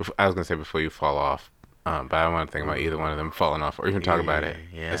 I was gonna say before you fall off, but I don't want to think about either one of them falling off or even talk about it.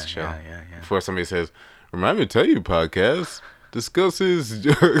 Yeah. Let's chill. Yeah. Before somebody says, "Remind me to tell you, podcast discusses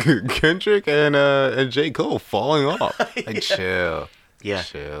Kendrick and J. Cole falling off." Like, chill. Yeah.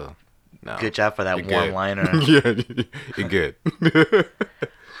 Chill. No. Good job for that one-liner. Yeah, you're good.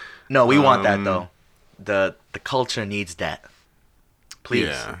 No, we want that though. The culture needs that. Please.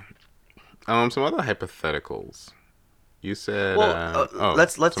 Yeah. Some other hypotheticals. You said.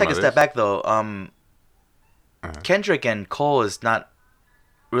 Let's take a step back though. Kendrick and Cole is not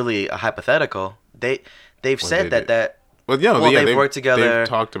really a hypothetical. They've said that. Well, they've worked together. They've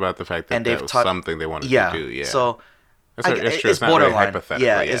talked about the fact that that was something they wanted to do. Yeah. So. It's borderline. Really hypothetical.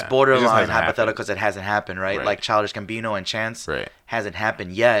 Yeah, it's borderline hypothetical because it hasn't happened, right? Like Childish Gambino and Chance hasn't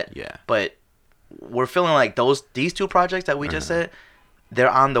happened yet. Yeah. But we're feeling like these two projects that we just said, they're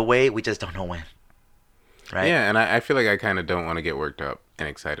on the way. We just don't know when. Right? Yeah, and I feel like I kind of don't want to get worked up and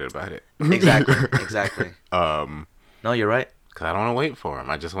excited about it. Exactly. No, you're right. Because I don't want to wait for them.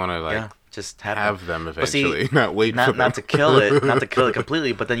 I just want to just have them eventually. Not wait for them. Not to kill it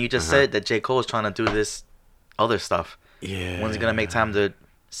completely. But then you just said that J. Cole is trying to do this other stuff. Yeah. When's he gonna make time to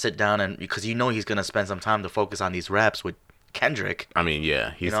sit down and because he's gonna spend some time to focus on these raps with Kendrick. I mean,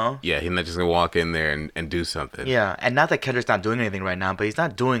 yeah, he's not just gonna walk in there and do something. Yeah, and not that Kendrick's not doing anything right now, but he's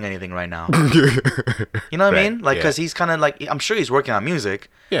not doing anything right now. You know what I mean? Like, because he's kind of like, I'm sure he's working on music.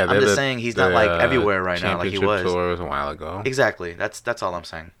 Yeah, I'm just saying he's not like everywhere right now like he was. Tour was a while ago. Exactly. That's all I'm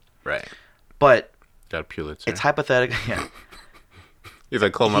saying. Right. But got a Pulitzer. It's hypothetical. Yeah. He's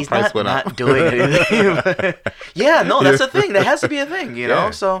like, my price went up. He's not doing anything. Yeah, no, that's a thing. That has to be a thing, you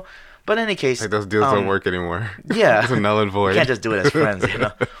know? So, but in any case. Like those deals don't work anymore. Yeah. It's a null and void. You can't just do it as friends, you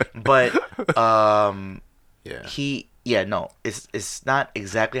know? But, it's not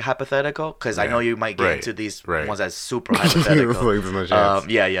exactly hypothetical, because I know you might get into these ones that's super hypothetical. Like, there's no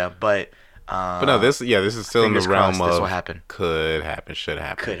chance. But no, this is still in the realm of this will happen. Could happen, should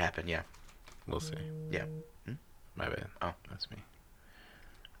happen. Could happen, yeah. We'll see. Yeah. My bad. Oh, that's me.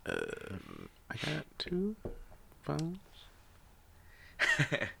 I got 2 phones.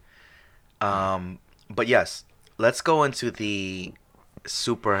 But yes, let's go into the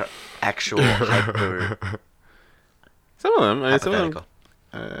super actual hyper. Some of them. Hypothetical.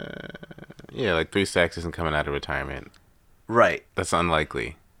 Yeah, like 3 Stacks isn't coming out of retirement. Right. That's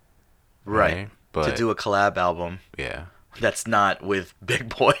unlikely. Right. But to do a collab album. Yeah. That's not with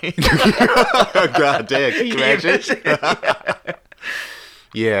Big Boy. God damn, can you imagine?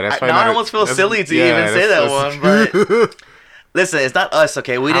 Yeah, that's I almost feel silly to even say that one, but listen, it's not us,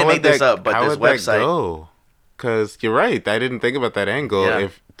 okay? We didn't make this up, but this website. Because you're right, I didn't think about that angle. Yeah.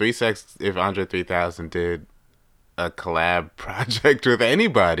 If Andre 3000 did a collab project with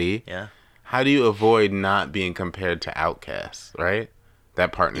anybody, how do you avoid not being compared to Outkast, right?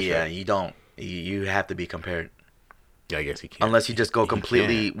 That partnership. Yeah, you don't. You have to be compared. Yeah, I guess he can't. Unless you just go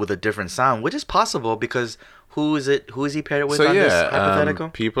completely with a different sound, which is possible because who is he paired with on this hypothetical?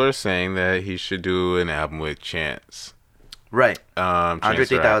 People are saying that he should do an album with Chance. Right. Andre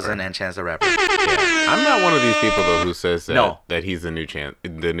 3000 and Chance the Rapper. Yeah. I'm not one of these people though who says that he's the new Chance.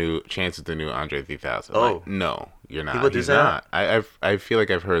 The new Chance is the new Andre 3000. Oh, like, no, you're not. People do he's say not. That? I feel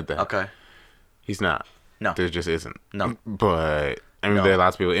like I've heard that. Okay. He's not. No. There just isn't. No. But I mean, there are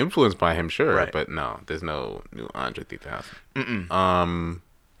lots of people influenced by him, sure. Right. But no, there's no new Andre 3000.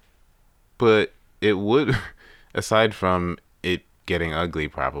 But it would, aside from it getting ugly,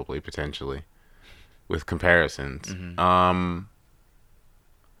 probably potentially, with comparisons.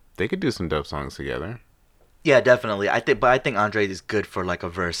 They could do some dope songs together. Yeah, definitely. I think Andre is good for like a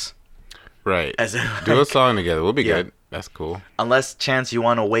verse. Right. Do a song together. We'll be good. That's cool. Unless Chance, you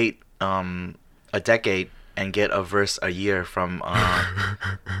want to wait a decade and get a verse a year from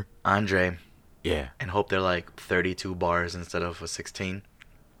Andre. Yeah. And hope they're like 32 bars instead of a 16.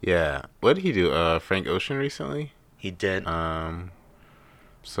 Yeah. What did he do? Frank Ocean recently? He did.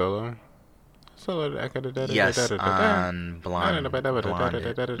 Solo. Yes, on Blonde. No,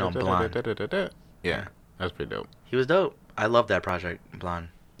 Blonde. Yeah, that's pretty dope. He was dope. I love that project, Blonde.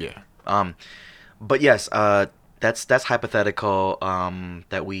 Yeah. But yes, that's hypothetical.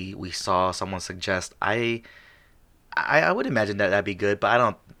 That we saw someone suggest. I would imagine that'd be good, but I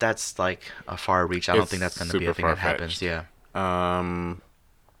don't. That's like a far reach. I don't think that's gonna be a thing that happens. Yeah. Yeah,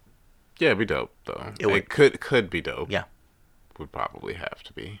 it'd be dope though. It could be dope. Yeah. Would probably have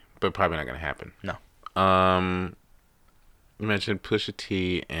to be, but probably not gonna happen. No. You mentioned Pusha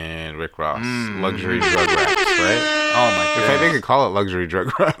T and Rick Ross, luxury drug raps, right? Oh my god! In fact, they could call it luxury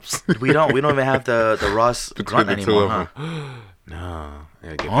drug raps. We don't even have the Ross grunt anymore, huh? No,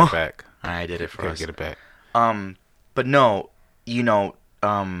 yeah, get it back. I did it for us. Get it back. But no,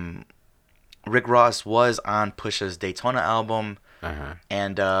 Rick Ross was on Pusha's Daytona album,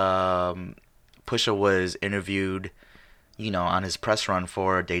 and Pusha was interviewed, on his press run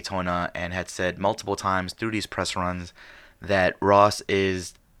for Daytona, and had said multiple times through these press runs that Ross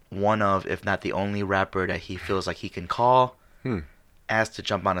is one of, if not the only rapper that he feels like he can call, ask to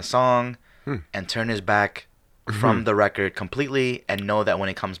jump on a song, and turn his back from the record completely, and know that when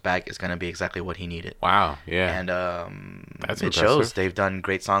it comes back, it's going to be exactly what he needed. Wow, yeah. And that's it impressive. shows. They've done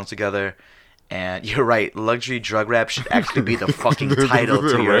great songs together. And you're right, luxury drug rap should actually be the fucking title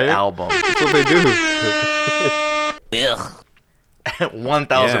to your album. That's what they do.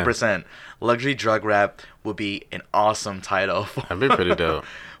 1000%. Luxury Drug Rap would be an awesome title. That'd be pretty dope.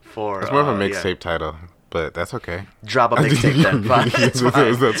 It's more of a mixtape title, but that's okay. Drop a mixtape then. Fine. It's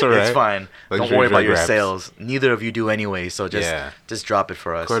fine. That's all right. It's fine. Luxury Don't worry about Drug your Raps. sales. Neither of you do anyway, so just drop it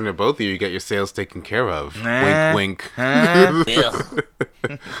for us. According to both of you, you get your sales taken care of. Wink, wink. That'd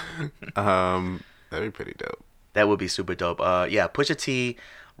be pretty dope. That would be super dope. Pusha T,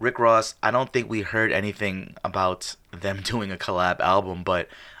 Rick Ross. I don't think we heard anything about them doing a collab album, but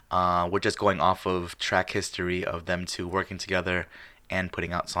we're just going off of track history of them two working together and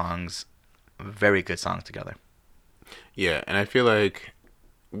putting out songs, very good songs together. Yeah, and I feel like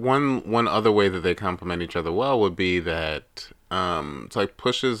one other way that they complement each other well would be that it's like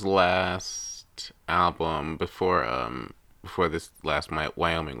Push's last album before this last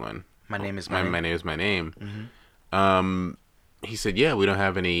Wyoming one. My Name Is My Name. Mm-hmm. He said, yeah, we don't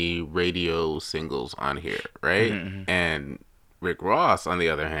have any radio singles on here, right? Mm-hmm. And Rick Ross, on the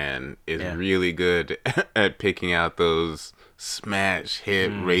other hand, is really good at picking out those smash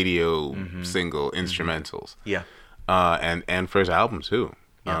hit radio single instrumentals. Yeah. And for his album too.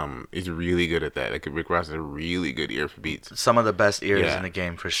 Yeah. He's really good at that. Like Rick Ross has a really good ear for beats. Some of the best ears in the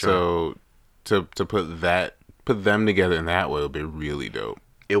game for sure. So to put them together in that way would be really dope.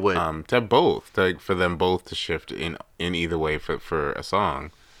 It would. To have both, for them both to shift in either way for a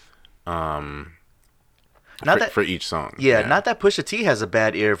song. For each song. Yeah, not that Pusha T has a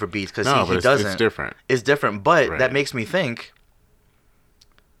bad ear for beats, because he doesn't. It's different. It's different, but that makes me think.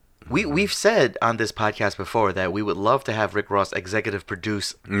 We've said on this podcast before that we would love to have Rick Ross executive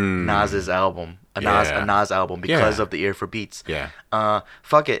produce Nas's album, a Nas album, because of the ear for beats. Yeah.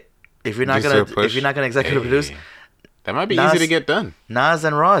 Fuck it. If you're not gonna executive produce, that might be easy to get done. Nas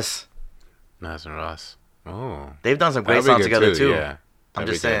and Ross. Oh. They've done some great songs together too. Yeah. I'm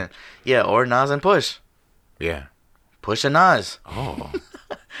just saying. Yeah, or Nas and Push. Yeah. Push and Nas. Oh.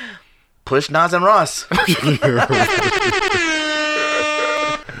 Push Nas and Ross.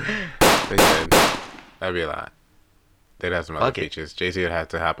 That'd be a lot. They'd have some other features. Jay-Z would have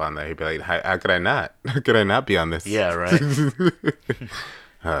to hop on there. He'd be like, how could I not? How could I not be on this? Yeah, right.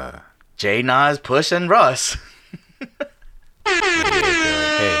 J, Nas, Push, and Ross. Hey,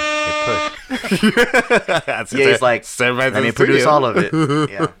 Push. He's like, let me produce all of it.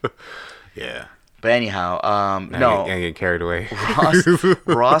 Yeah. Yeah. But anyhow, no. I get carried away.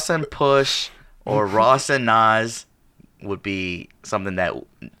 Ross and Push, or Ross and Nas, would be something that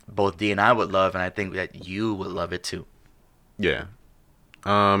both D and I would love, and I think that you would love it too. Yeah.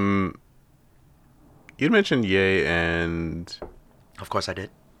 You mentioned Ye and... Of course I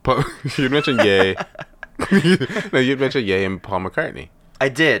did. You mentioned Ye. No, you mentioned Ye and Paul McCartney. I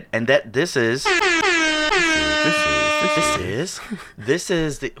did, and this is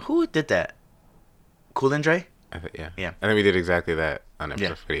the... Who did that? Cool and Dre? Yeah. I think we did exactly that on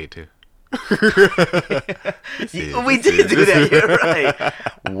episode 48 too. We did do that. You're right.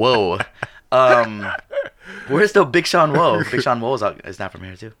 Whoa. Where's the Big Sean Woe? Big Sean Woe is not from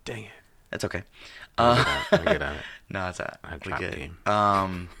here too. Dang it. That's okay. I'll get on it. No, it's not. We good.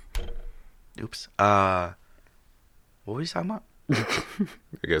 Oops. What were we talking about? I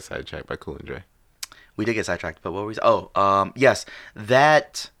got sidetracked by Cool and Dre. We did get sidetracked, but what were we? Yes,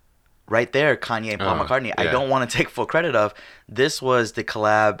 that right there, Kanye and Paul McCartney. Yeah. I don't want to take full credit of. This was the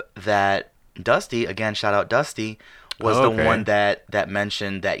collab that Dusty, again, shout out Dusty, was the one that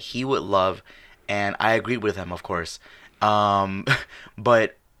mentioned that he would love, and I agreed with him, of course.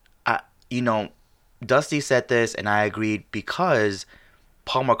 But Dusty said this, and I agreed, because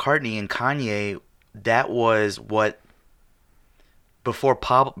Paul McCartney and Kanye, that was what before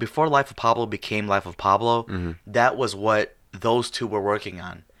Life of Pablo became Life of Pablo. Mm-hmm. That was what those two were working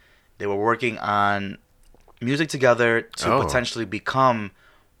on. They were working on music together to potentially become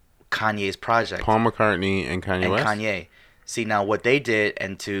Kanye's project. Paul McCartney and Kanye West? Kanye. See, now what they did,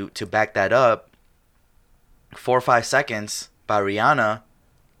 and to back that up, 4 or 5 Seconds by Rihanna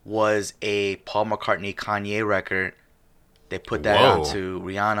was a Paul McCartney Kanye record. They put that onto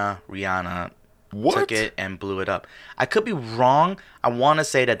Rihanna. Rihanna took it and blew it up. I could be wrong. I want to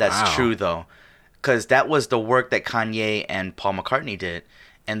say that that's true, though, because that was the work that Kanye and Paul McCartney did.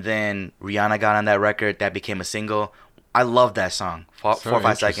 And then Rihanna got on that record. That became a single. I love that song. 4 or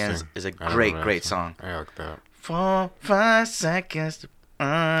 5 Seconds is a great song. I looked up. 4 or 5 seconds.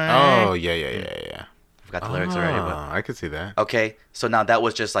 Oh, yeah. Forgot the lyrics already, but I could see that. Okay, so now that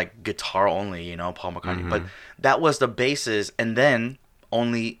was just like guitar only, Paul McCartney. Mm-hmm. But that was the basis, and then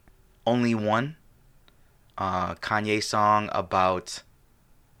only one Kanye song about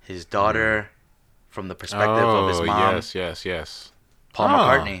his daughter from the perspective of his mom. Yes. Paul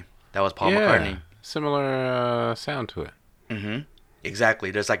McCartney. That was Paul McCartney. Similar sound to it.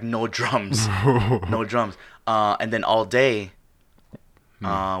 Exactly. There's like no drums. No drums. And then All Day,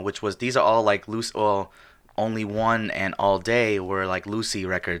 which was, these are all like loose, well, Only One and All Day were like Lucy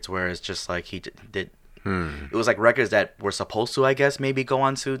records, where it's just like he did. It was like records that were supposed to, I guess, maybe go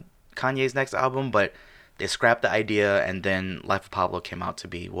on to Kanye's next album, but they scrapped the idea, and then Life of Pablo came out to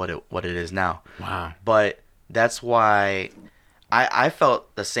be what it is now. Wow. But that's why I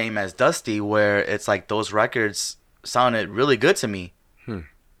felt the same as Dusty, where it's like those records sounded really good to me.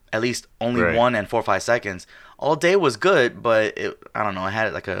 At least Only One and 4 5 Seconds. All Day was good, but I don't know, it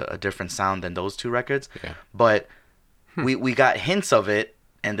had like a different sound than those two records. Yeah. But we got hints of it,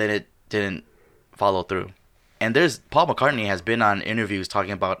 and then it didn't follow through. And Paul McCartney has been on interviews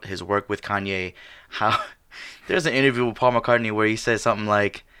talking about his work with Kanye. How there's an interview with Paul McCartney where he says something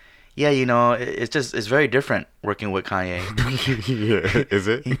like, "Yeah, you know, it's very different working with Kanye." Yeah, is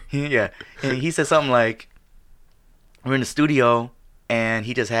it? Yeah, and he said something like, "We're in the studio, and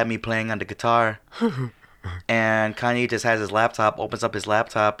he just had me playing on the guitar, and Kanye just has his laptop, opens up his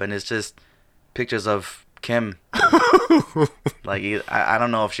laptop, and it's just pictures of Kim." Like, I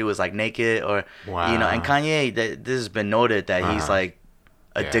don't know if she was like naked or, wow. you know, and Kanye, this has been noted that he's like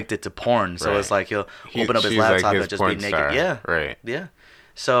addicted to porn. So it's like he'll open up his laptop like his and just be naked. star. Yeah. Right. Yeah.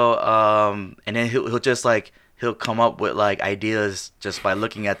 So, and then he'll just like, he'll come up with like ideas just by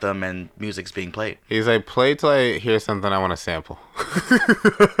looking at them and music's being played. He's like, play till I hear something I want to sample.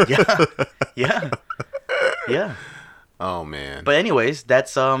 Yeah. Yeah. Yeah. Oh, man. But anyways,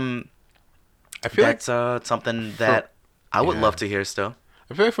 that's, I feel that's something that I would love to hear still.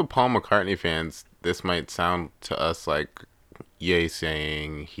 I feel like for Paul McCartney fans, this might sound to us like Ye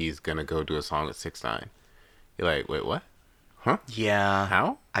saying he's gonna go do a song with 6ix9ine. You're like, wait, what? Huh? Yeah.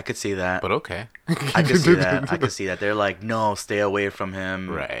 How? I could see that. But okay. I could see that. I could see that. They're like, no, stay away from him.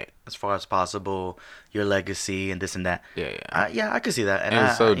 Right. As far as possible. Your legacy and this and that. Yeah. Yeah, I could see that. And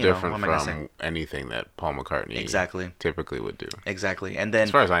it's so you know, different what am I gonna say? from anything that Paul McCartney Exactly. typically would do. Exactly. And then,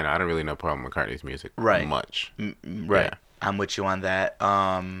 as far as I know, I don't really know Paul McCartney's music much. Right. Yeah. I'm with you on that.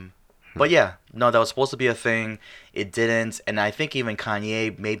 But yeah, no, that was supposed to be a thing. It didn't. And I think even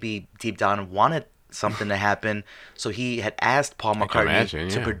Kanye maybe deep down wanted something to happen. So he had asked Paul McCartney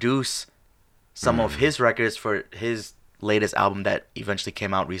to produce some of his records for his latest album that eventually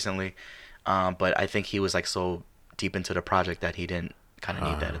came out recently. But I think he was like so deep into the project that he didn't kind of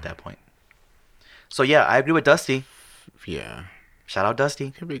need that at that point. So yeah, I agree with Dusty. Yeah. Shout out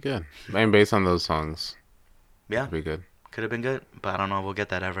Dusty. Could be good. And based on those songs. Yeah. Could be good. Could have been good, but I don't know if we'll get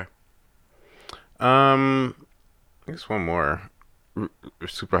that ever. I guess one more.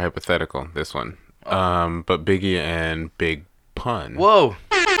 Super hypothetical, this one. But Biggie and Big Pun. Whoa.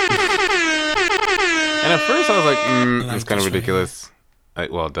 And at first I was like, it's kind of ridiculous.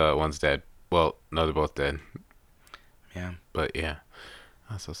 Like, well, duh, one's dead. Well, no, they're both dead. Yeah. But yeah,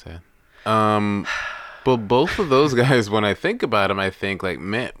 that's so sad. But both of those guys, when I think about them, I think like,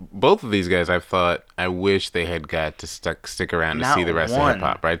 man, both of these guys, I've thought, I wish they had got to stick around to see the rest of hip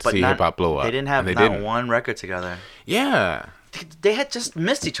hop, right? To see hip hop blow up. They didn't have one record together. Yeah. They had just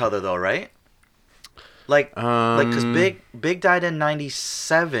missed each other though, right? Like, cause Big died in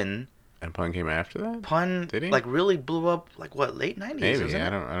 '97. And Pun came after that? Pun, did he? Like, really blew up, like, what, late 90s? Maybe, I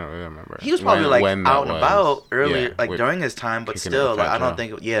don't really remember. He was probably, when out and about early, like, during his time, but still, like, I don't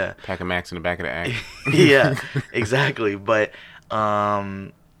think, Pack a Max in the back of the act. Yeah, exactly, but,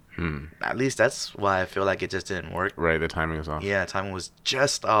 at least that's why I feel like it just didn't work. Right, the timing was off. Yeah, timing was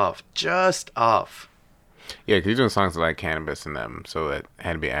just off. Yeah, because he's doing songs like Cannabis in them, so it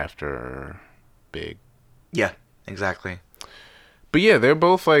had to be after Big. Yeah, exactly. But yeah, they're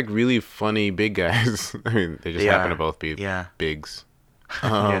both like really funny big guys. I mean, they just happen to both be bigs.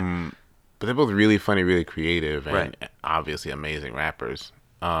 But they're both really funny, really creative, and obviously amazing rappers.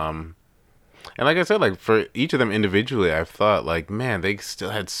 And like I said, like for each of them individually, I've thought like, man, they still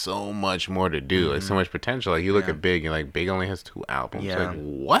had so much more to do, like so much potential. Like you look at Big, and like Big only has 2 albums. Yeah. Like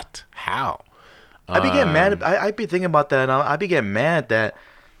what? How? I'd be getting mad. I'd be thinking about that. And I'd be getting mad that.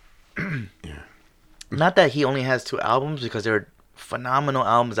 Not that he only has 2 albums, because they're phenomenal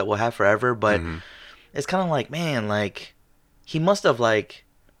albums that we'll have forever, but it's kind of like, man, like he must have like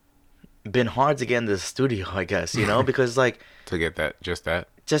been hard to get into the studio, I guess, you know, because like to get that, just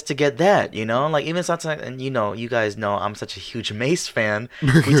to get that, you know, like even sometimes, and you know, you guys know I'm such a huge Mace fan.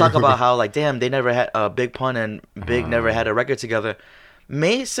 We talk about how like, damn, they never had Big Pun and Big never had a record together.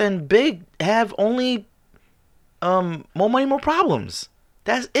 Mace and Big have only More Money, More Problems.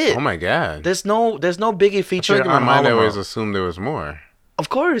 That's it. Oh my God. There's no Biggie feature like in on my mind. I always Alamo. assumed there was more. Of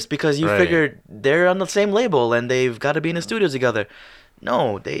course, because you figured they're on the same label and they've got to be in the studio together.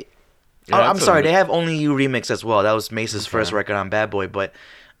 No, Yeah, I'm sorry, they have Only You remix as well. That was Mace's first record on Bad Boy, but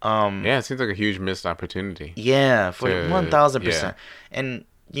yeah, it seems like a huge missed opportunity. Yeah, for 1000%. And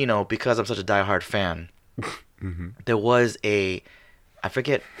because I'm such a diehard fan, there was I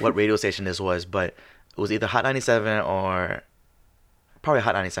forget what radio station this was, but it was either Hot 97 or probably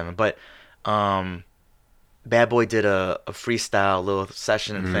Hot 97, but Bad Boy did a freestyle little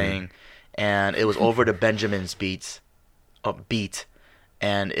session thing, and it was over the Benjamin's beat,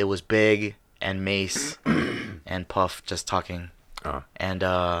 and it was Big and Mace and Puff just talking, and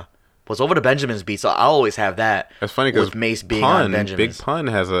was over the Benjamin's beat. So I always have that. That's funny because Mace being on Benjamin's. Big Pun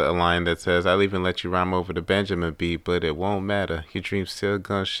has a line that says, "I'll even let you rhyme over the Benjamin beat, but it won't matter. Your dreams still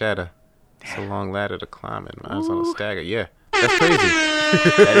gonna shatter. It's a long ladder to climb, and mine's on a stagger." Yeah, that's crazy.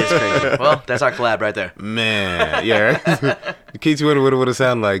 That is crazy. Well, that's our collab right there. Man, yeah, right? In case you wonder what it would have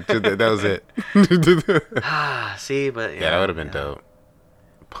sounded like, that was it. See, but yeah, that would have been dope.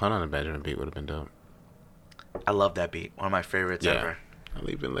 Pun on the Benjamin beat would have been dope. I love that beat. One of my favorites ever. I'll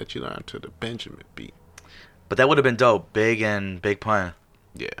even let you learn to the Benjamin beat. But that would have been dope. Big and Big Pun.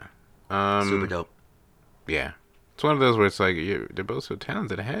 Yeah. Super dope. Yeah. It's one of those where it's like, they're both so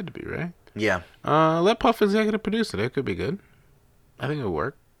talented. It had to be, right? Yeah. Let Puff executive produce it. It could be good. I think it'll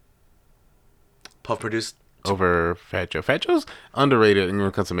work. Puff produced over Fat Joe. Fat Joe's underrated when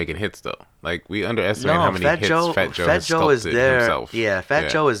it comes to making hits, though. Like, we underestimate how many hits Fat Joe has sculpted himself. Yeah, Fat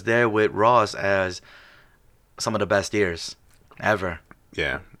Joe is there with Ross as some of the best years ever.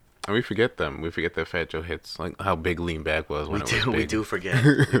 Yeah. And we forget them. We forget that Fat Joe hits, like how big Lean Back was when it was big. We do forget.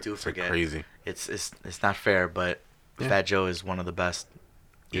 We do forget. Crazy. It's not fair, but Fat Joe is one of the best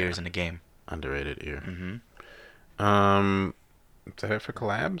ears in the game. Underrated ear. Mm-hmm. Is that it for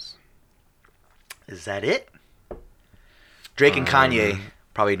collabs? Is that it? Drake and Kanye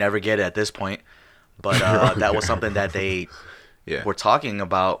probably never get it at this point, but that was something that they were talking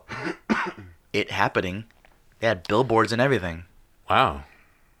about it happening. They had billboards and everything. Wow.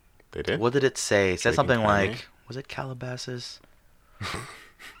 They did? What did it say? It said something like, was it Calabasas?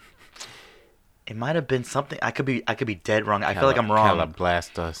 It might have been something. I could be dead wrong. I feel like I'm wrong.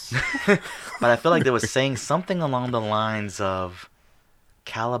 Calablast us. But I feel like they were saying something along the lines of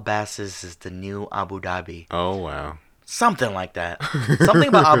Calabasas is the new Abu Dhabi. Oh, wow. Something like that. Something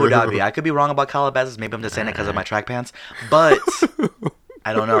about Abu Dhabi. I could be wrong about Calabasas. Maybe I'm just saying it because of my track pants. But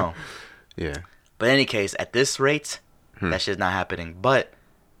I don't know. Yeah. But in any case, at this rate, that shit's not happening. But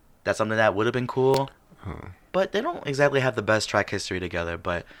that's something that would have been cool. But they don't exactly have the best track history together.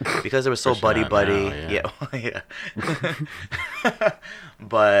 But because they were so buddy-buddy. Yeah.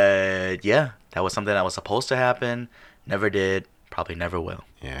 But yeah, that was something that was supposed to happen. Never did. Probably never will.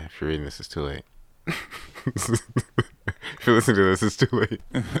 Yeah, if you're reading this, it's too late. If you're listening to this, it's too late.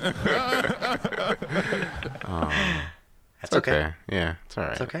 That's okay. Yeah, it's all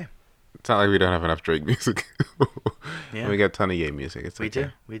right. It's okay. It's not like we don't have enough Drake music. Yeah. We got a ton of Ye music. It's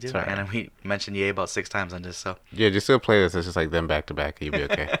okay. We do. Right. And we mentioned Ye about 6 times on this, so. Yeah, just do a playlist that's just like them back to back. You'll be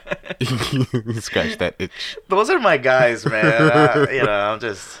okay. Scratch that itch. Those are my guys, man. I'm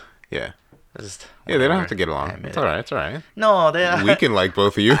just. Yeah. Just. Yeah, they don't have to get along. It's all right. It's all right. No, we can like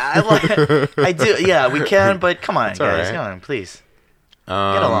both of you. I do. Yeah, we can. But come on, it's guys. Right. Come on, please. Get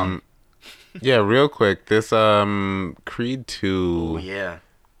along. Yeah, real quick. This Creed 2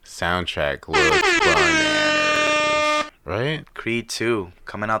 soundtrack looks bananas, right? Creed 2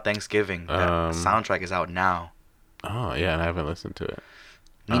 coming out Thanksgiving. The soundtrack is out now. Oh yeah, and I haven't listened to it.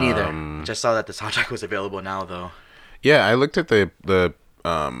 Me neither. Just saw that the soundtrack was available now, though. Yeah, I looked at the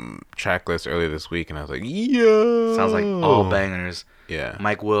track list earlier this week, and I was like, yo, sounds like all bangers. Yeah,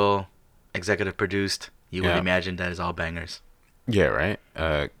 Mike Will, executive produced. You would imagine that is all bangers. Yeah, right.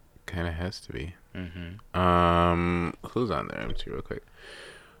 Kind of has to be. Who's on there? Let me see real quick.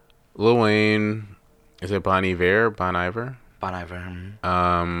 Lil Wayne. Is it Bon Iver? Bon Iver.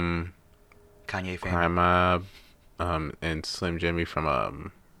 Kanye fame. Crime Mob. And Slim Jimmy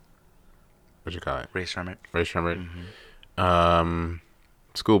from what you call it? Ray Shremmerd.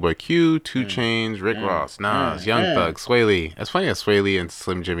 Schoolboy Q, 2 Chainz, Rick Ross, Nas, Young Thug, Sway Lee. It's funny that Sway Lee and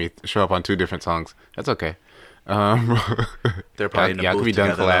Slim Jimmy show up on 2 different songs. That's okay. They're probably in the y'all booth could be done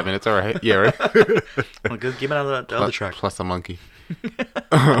together, collabing. though. It's all right. Yeah, right. Well, good. Give me the other track. Plus a monkey.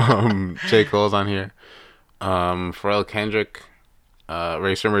 J. Cole's on here. Pharrell Kendrick,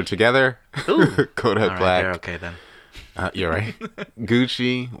 Ray Shremmerd together. Kodak Black. They're okay then. You're right.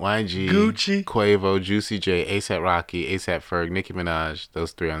 Gucci, YG, Quavo, Juicy J, ASAP Rocky, ASAP Ferg, Nicki Minaj.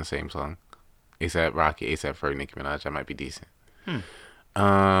 Those 3 on the same song. ASAP Rocky, ASAP Ferg, Nicki Minaj. That might be decent.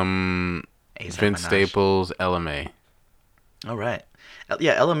 Vince Staples, LMA. All right.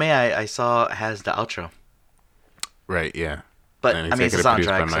 Yeah, LMA I saw has the outro. Right, yeah. But and I mean, it's a executive produced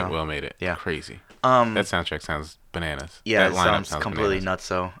soundtrack. by Mike So. Will made it. Yeah. Crazy. That soundtrack sounds bananas. Yeah, that it lineup sounds completely bananas.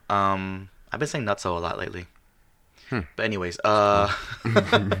 nutso. I've been saying nutso a lot lately. But anyways,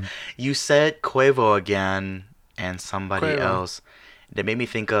 you said Quavo again and somebody Quavo. else. That made me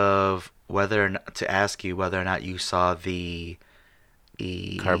think of whether or not, to ask you whether or not you saw the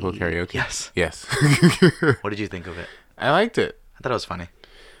Carpool Karaoke? Yes. Yes. What did you think of it? I liked it. I thought it was funny.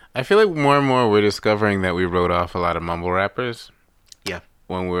 I feel like more and more we're discovering that we wrote off a lot of mumble rappers. Yeah.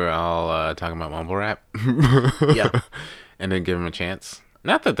 When we're all talking about mumble rap. Yeah. And then give them a chance.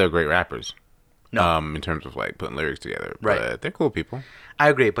 Not that they're great rappers. No. In terms of like putting lyrics together. Right. But they're cool people. I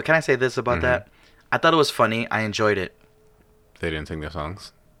agree. But can I say this about that? I thought it was funny. I enjoyed it. They didn't sing their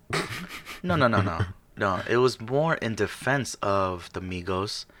songs. No. No, it was more in defense of the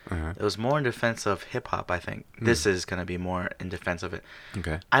Migos. It was more in defense of hip hop, I think. This is going to be more in defense of it.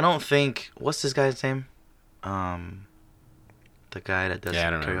 Okay. I don't think, what's this guy's name? The guy that does Yeah,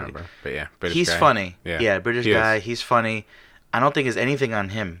 I don't karaoke. remember. But yeah, British He's guy. funny. Yeah, Yeah, British He is. guy. He's funny. I don't think it's anything on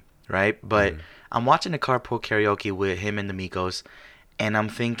him, right? But I'm watching the Carpool Karaoke with him and the Migos, and I'm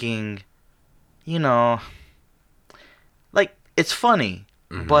thinking, you know, like, it's funny,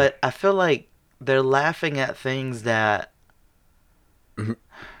 but I feel like they're laughing at things that,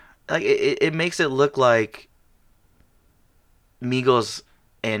 like, it makes it look like Migos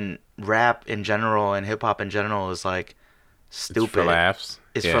and rap in general and hip hop in general is like stupid. It's for laughs.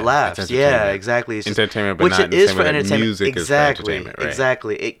 It's Yeah, for laughs. it's Yeah, entertainment. exactly. It's just, Entertainment, but which not it in the is same for way that entertainment. music is for Exactly. entertainment, right?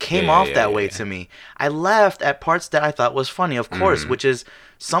 Exactly. It came Yeah, off yeah, that way yeah. to me. I laughed at parts that I thought was funny, of course, which is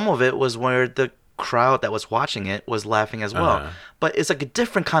some of it was where the crowd that was watching it was laughing as well. But it's like a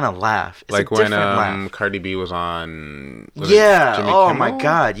different kind of laugh. It's Like a when different laugh. Cardi B was on. Was it Yeah. Jimmy Oh Kimmel? my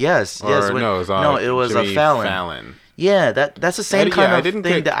God. Yes. Yes. Or When- no, it was on no, it was Jimmy a Fallon. Yeah. That's the same kind of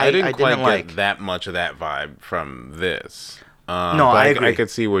thing that I didn't quite like. get that much of that vibe from this. No, but I agree. I could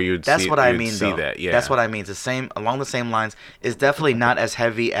see where you'd That's see, what I you'd mean, see though. that. Yeah, That's what I mean. It's the same, along the same lines. It's definitely not as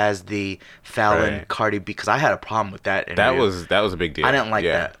heavy as the Fallon Right. Cardi B, because I had a problem with that. That interview. was a big deal. I didn't like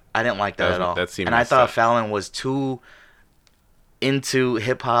Yeah. that. I didn't like that at all. That seemed and I messed thought up. Fallon was too into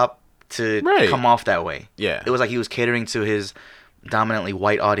hip hop to Right. come off that way. Yeah. It was like he was catering to his dominantly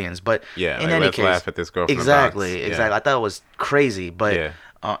white audience. But Yeah, in like, any let's case, laugh at this girl from the exactly, Bronx. Yeah. exactly. I thought it was crazy, but. Yeah.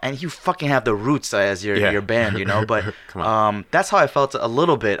 And you fucking have the Roots as Yeah. your band, you know. But Come on. that's how I felt a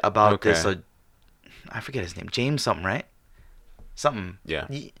little bit about Okay. this. I forget his name, James something, right? Something. Yeah.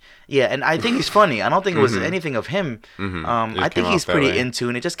 Yeah, and I think he's funny. I don't think it was anything of him. It just I think came he's off that pretty way. in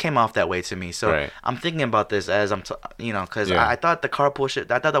tune. It just came off that way to me. So Right. I'm thinking about this as because Yeah. I thought the carpool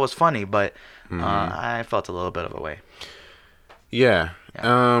shit. I thought that was funny, but I felt a little bit of a way. Yeah.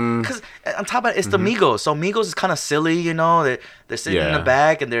 Because on top of it, it's the Migos. So Migos is kind of silly, you know. They're sitting in the Yeah.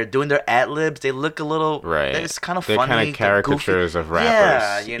 back and they're doing their ad libs. They look a little Right. It's kind of They're funny. kinda goofy. caricatures of rappers.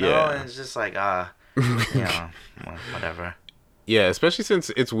 Yeah, you know. Yeah. And it's just like whatever. Yeah, especially since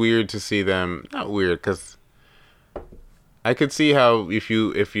it's weird to see them. Not weird, because I could see how if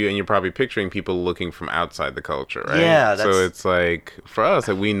you and you're probably picturing people looking from outside the culture, right? Yeah, so it's like for us,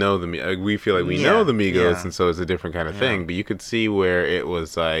 like, we know we feel like we know the Migos, yeah. and so it's a different kind of thing. But you could see where it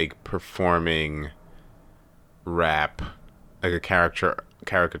was like performing rap, like a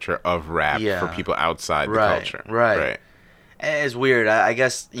caricature of rap Yeah. for people outside the Right, culture, right. And it's weird. I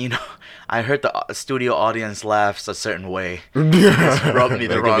guess, I heard the studio audience laughs a certain way. It's rubbed me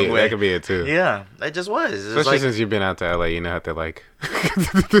the That could wrong be- way. That could be it too. Yeah, it just was. It was Especially like, since you've been out to LA, you know how they're like.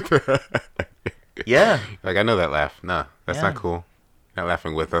 yeah, Like, I know that laugh. Nah, that's Yeah. not cool. Not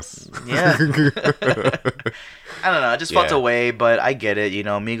laughing with us. yeah. I don't know. I just felt Yeah. a way, but I get it.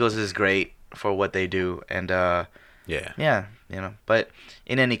 Migos is great for what they do, and Yeah. yeah. But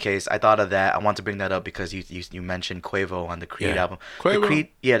in any case, I thought of that. I want to bring that up because you mentioned Quavo on the Creed Yeah. album. Quavo.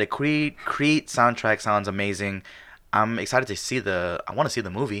 The Creed soundtrack sounds amazing. I'm excited to see I want to see the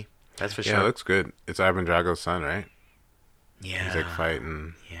movie. That's for Yeah, sure. it looks good. It's Ivan Drago's son, right? Yeah. He's like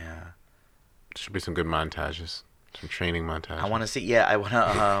fighting. Yeah. Should be some good montages. Some training montages. I want to see. Yeah, I want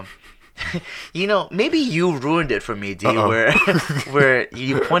to. Maybe you ruined it for me, D. Uh-oh. Where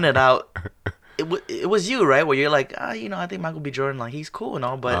you pointed out. It was you, right? Where you're like, I think Michael B. Jordan, like, he's cool and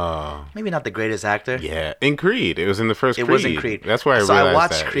all, but maybe not the greatest actor. Yeah. In Creed. It was in the first Creed. It was in Creed. That's why I So I realized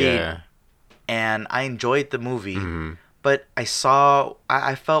watched that. Creed. Yeah. And I enjoyed the movie, Mm-hmm. but I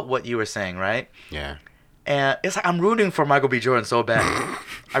felt what you were saying, right? Yeah. And it's like I'm rooting for Michael B. Jordan so bad.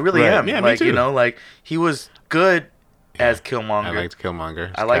 I really Right. am. Yeah, me like, too. like, he was good as Killmonger. I liked Killmonger.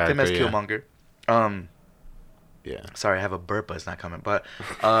 His I liked him as character, Killmonger. Yeah. Sorry, I have a burp, but it's not coming. But,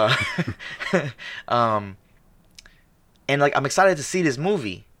 and like, I'm excited to see this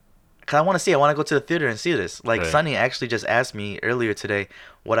movie, Cause I want to see. I want to go to the theater and see this. Like Sonny actually just asked me earlier today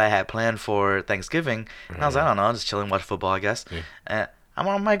what I had planned for Thanksgiving, and I was like, I don't know, I'm just chilling, watch football, I guess. Yeah.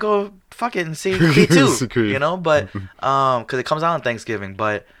 I might go fuck it and see Creed 2, you know. But cause it comes out on Thanksgiving.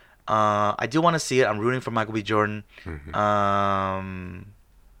 But I do want to see it. I'm rooting for Michael B. Jordan.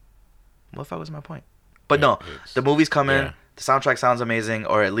 What fuck was my point? But no, the movie's coming. Yeah. The soundtrack sounds amazing,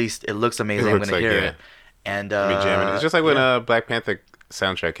 or at least it looks amazing. I'm gonna hear it. And it's just like when Black Panther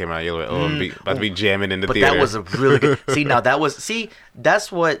soundtrack came out, you're like, I'm about to be jamming in the theater. But that was a really good.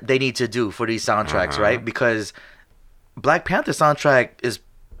 That's what they need to do for these soundtracks, right? Because Black Panther soundtrack is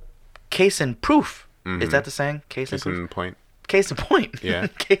case in proof. Is that the saying? Case in point. Case in point. Yeah.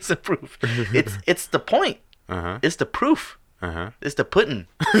 Case in proof. It's the point. It's the proof. It's the pudding.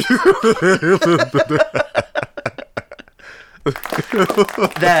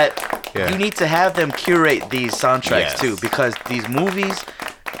 That you need to have them curate these soundtracks too, because these movies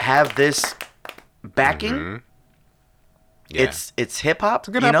have this backing. It's hip hop. It's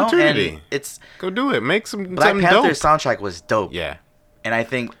a good opportunity. And go do it. Make some Black Panther dope. soundtrack was dope. Yeah. And I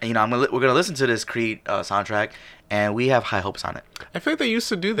think we're gonna listen to this Creed soundtrack, and we have high hopes on it. I feel like they used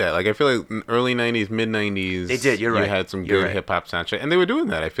to do that. Like I feel like in early '90s, mid '90s, they did. You're right. You had some good hip hop soundtrack, and they were doing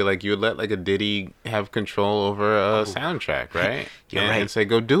that. I feel like you would let like a Diddy have control over a soundtrack, right? You're right. And say,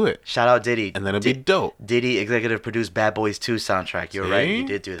 go do it. Shout out Diddy. And then it'd be dope. Diddy executive produced Bad Boys 2 soundtrack. You're right. You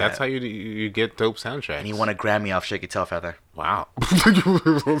did do that. That's how you get dope soundtracks. And he won a Grammy off Shake Your Tail Feather. Wow. I'm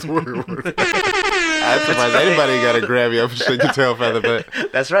surprised anybody got a Grammy off Shake Your Tail Feather, but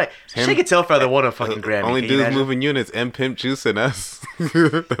that's right. Shake Your Tail Feather won a fucking Grammy. Only dudes moving units, M Pimp Juice and us.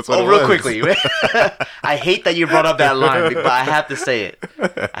 That's what real quickly. I hate that you brought up that line, but I have to say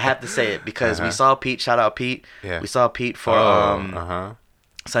it. Because we saw Pete. Shout out Pete. Yeah. We saw Pete for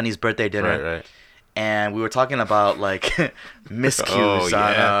Sonny's birthday dinner. Right. And we were talking about like miscues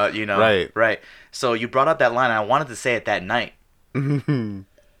on right. So you brought up that line, and I wanted to say it that night. I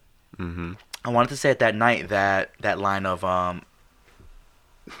wanted to say it that night, that line of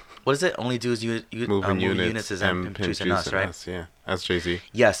what is it? Only dudes moving units is M Pimp Juice and us, right? Yeah, that's Jay-Z.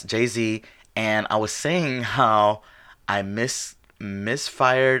 Yes, Jay-Z. And I was saying how I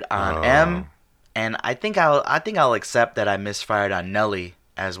misfired on M, and I think I'll accept that I misfired on Nelly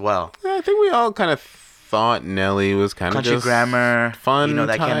as well. Yeah, I think we all kind of thought Nelly was kind of Country Grammar, fun,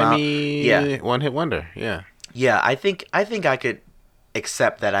 that came out. Yeah, one hit wonder. Yeah. Yeah, I think I could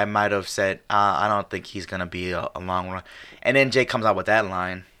accept that I might have said I don't think he's gonna be a long run, and then Jay comes out with that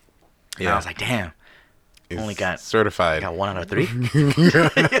line. And I was like, damn. Only got certified. Got 1 out of 3.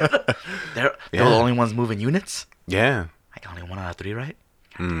 They're the only ones moving units. Yeah. I got only 1 out of 3, right?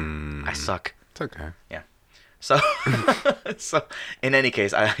 I suck. It's okay. Yeah. So in any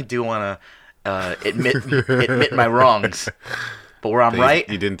case, I do want to admit my wrongs. But where I'm right,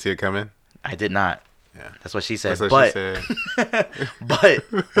 you didn't see it coming. I did not. Yeah. That's what she said. That's what she said. But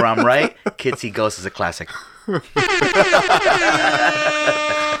where I'm right, Kids See Ghosts is a classic.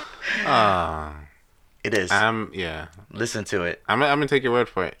 It is. Yeah. Listen to it. I'm gonna take your word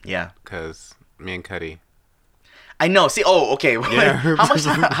for it. Yeah. Because me and Cuddy. I know. See. Oh, okay. Yeah.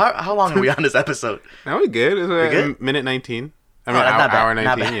 How long are we on this episode? Now we good. It's like good? Minute 19. I mean, hour 19.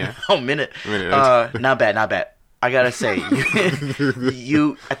 Not bad. Yeah. Oh, minute. Not bad. I gotta say,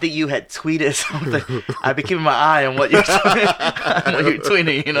 you. I think you had tweeted something. I've been keeping my eye on what you're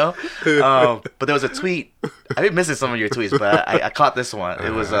tweeting. You know. But there was a tweet. I've been missing some of your tweets, but I caught this one.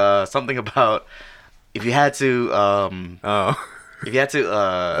 It was something about if you had to. If you had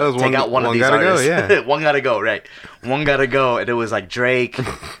to take out one of these artists, one gotta go, right? One gotta go, and it was like Drake,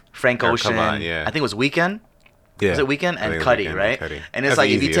 Frank Ocean. I think it was Weeknd. Yeah. Was it Weeknd and Cuddy, right? And it's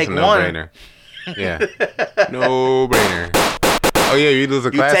like easy. If you take one. No-brainer. Yeah. No brainer. Oh yeah, you lose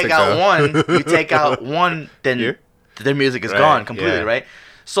a classic. You take out one, then their music is gone completely, right?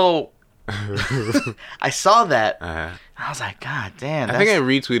 So I saw that. I was like, God damn. I think I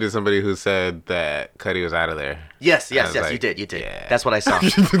retweeted somebody who said that Cuddy was out of there. Yes, like, you did. Yeah. That's what I saw.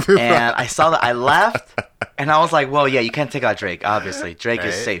 And I saw that. I laughed, and I was like, well, yeah, you can't take out Drake. Obviously, Drake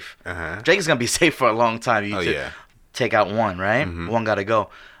is safe. Drake is gonna be safe for a long time. Take out one, right? One gotta go.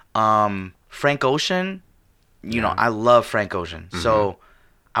 Frank Ocean, you know, I love Frank Ocean. So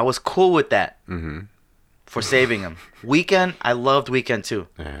I was cool with that for saving him. Weeknd, I loved Weeknd too.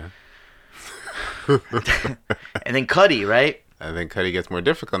 And then Cuddy, right? I think Cuddy gets more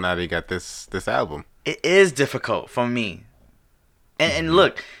difficult now that he got this album. It is difficult for me. And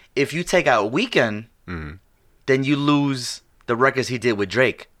look, if you take out Weeknd, then you lose the records he did with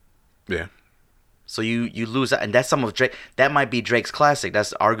Drake. Yeah. So you lose that, and that's some of Drake. That might be Drake's classic.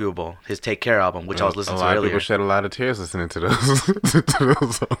 That's arguable. His Take Care album, which I was listening to earlier. A lot of people shed a lot of tears listening to those, to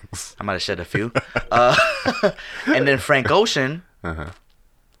those songs. I might have shed a few. And then Frank Ocean.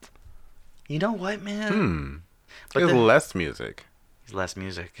 You know what, man? But there's less music. It's less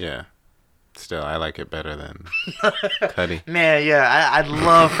music. Yeah. Still, I like it better than Cudi. Man, yeah, I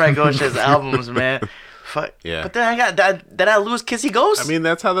love Frank Ocean's albums, man. Fuck. Yeah. But then I lose Kissy Ghost. I mean,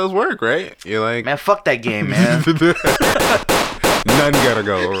 that's how those work, right? You're like, man, fuck that game, man. None gotta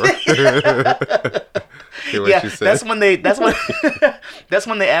go. Yeah, that's when they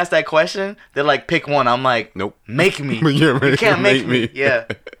ask that question. They're like, pick one. I'm like, nope. Make me. You can't make me. Yeah.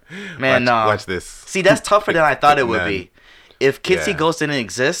 Man, watch this. See, that's tougher than I thought it would be. If Kissy Ghost didn't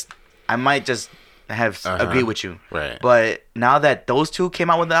exist, I might just have agree with you. Right. But now that those two came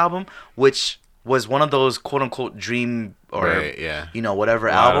out with the album, which was one of those quote unquote dream or whatever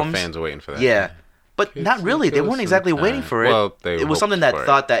albums. Fans are waiting for that. Yeah. But not really. They weren't exactly waiting for it. Well, it was something that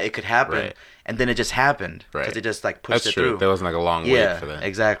thought that it could happen, and then it just happened because it just like pushed it through. There wasn't like a long wait for that. Yeah,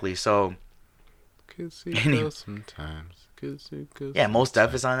 exactly. So. Kissy goes sometimes. Kissy goes. Yeah, Most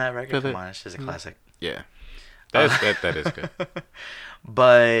Def is on that record. Come on, it's just a classic. Yeah, that is good.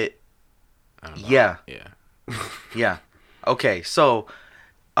 But yeah. Okay, so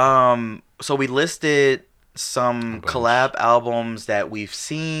we listed some collab albums that we've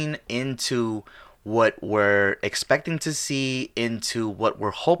seen into what we're expecting to see, into what we're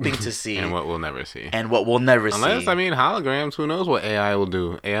hoping to see, and what we'll never see. Unless, I mean, holograms, who knows what AI will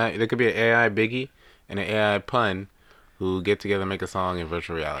do. There could be an AI Biggie and an AI Pun who get together and make a song in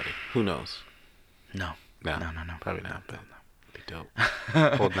virtual reality. Who knows? No. Probably not, but it'd be dope.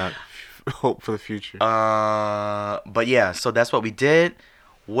 Holding out hope for the future. But yeah, so that's what we did.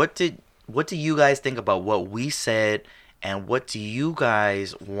 What do you guys think about what we said, and what do you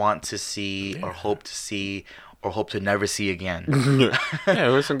guys want to see or hope to see or hope to never see again?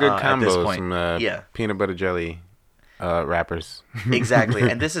 There was some good combos, some peanut butter jelly rappers. Exactly,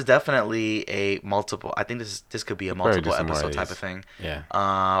 and this is definitely a multiple. I think this could be a multiple episode type of thing. Yeah.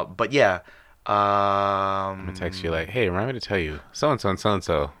 But yeah. I'm gonna text you like, hey, remind me to tell you so and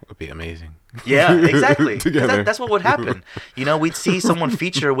so would be amazing. Yeah, exactly. That's what would happen. We'd see someone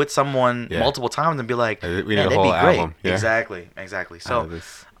feature with someone multiple times and be like, we need a whole album. Yeah. Exactly. So, let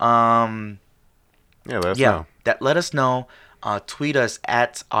us know. Let us know. Tweet us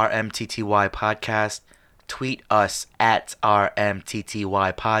at RMTTY Podcast. Tweet us at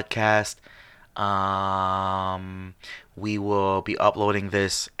RMTTY Podcast. We will be uploading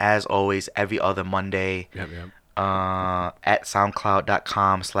this as always every other Monday. Yep. At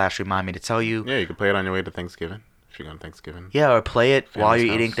soundcloud.com/remind me to tell you. Yeah, you can play it on your way to Thanksgiving if you're going to Thanksgiving. Yeah, or play it while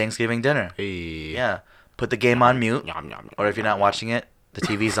you're eating Thanksgiving dinner. Hey. Yeah, put the game on mute, or if you're not watching it, the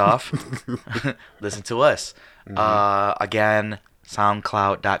TV's off. Listen to us. Again,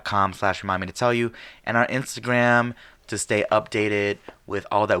 soundcloud.com/remind me to tell you, and our Instagram to stay updated with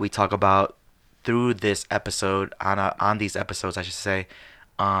all that we talk about through this episode on these episodes, I should say.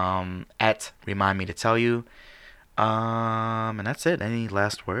 At remind me to tell you. And that's it. Any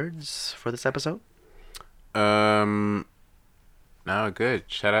last words for this episode? No, good.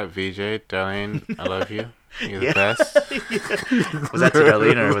 Shout out VJ, Darlene. I love you. You're the best. Was that to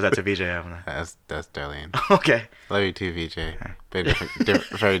Darlene or was that to VJ? That's Darlene. Okay. Love you too, VJ.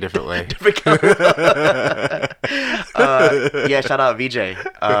 Very different way. Yeah, shout out VJ.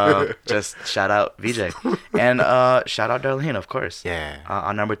 Just shout out VJ. And shout out Darlene, of course. Yeah.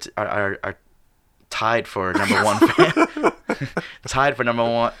 Our tied for number one fan. tied for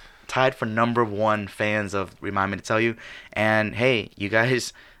number one fans of Remind Me to Tell You. And hey, you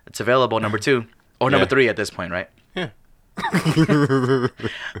guys, it's available number 2 or number 3 at this point, right? Yeah.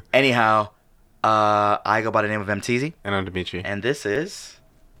 Anyhow, I go by the name of Teezy. And I'm Dimitri. And this is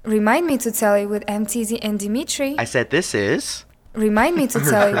Remind Me to Tell You with Teezy and Dimitri. I said this is Remind Me to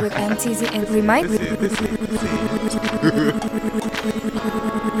Tell You with Teezy and Remind Me to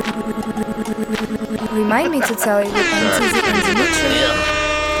Tell You with Teezy and Dimitri.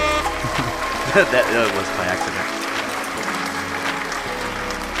 that was by accident.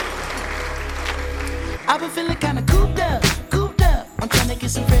 I've been feeling kinda cooped up. I'm trying to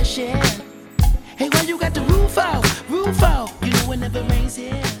get some fresh air. Hey, why you got the roof out? You know it never rains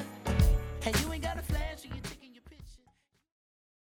here.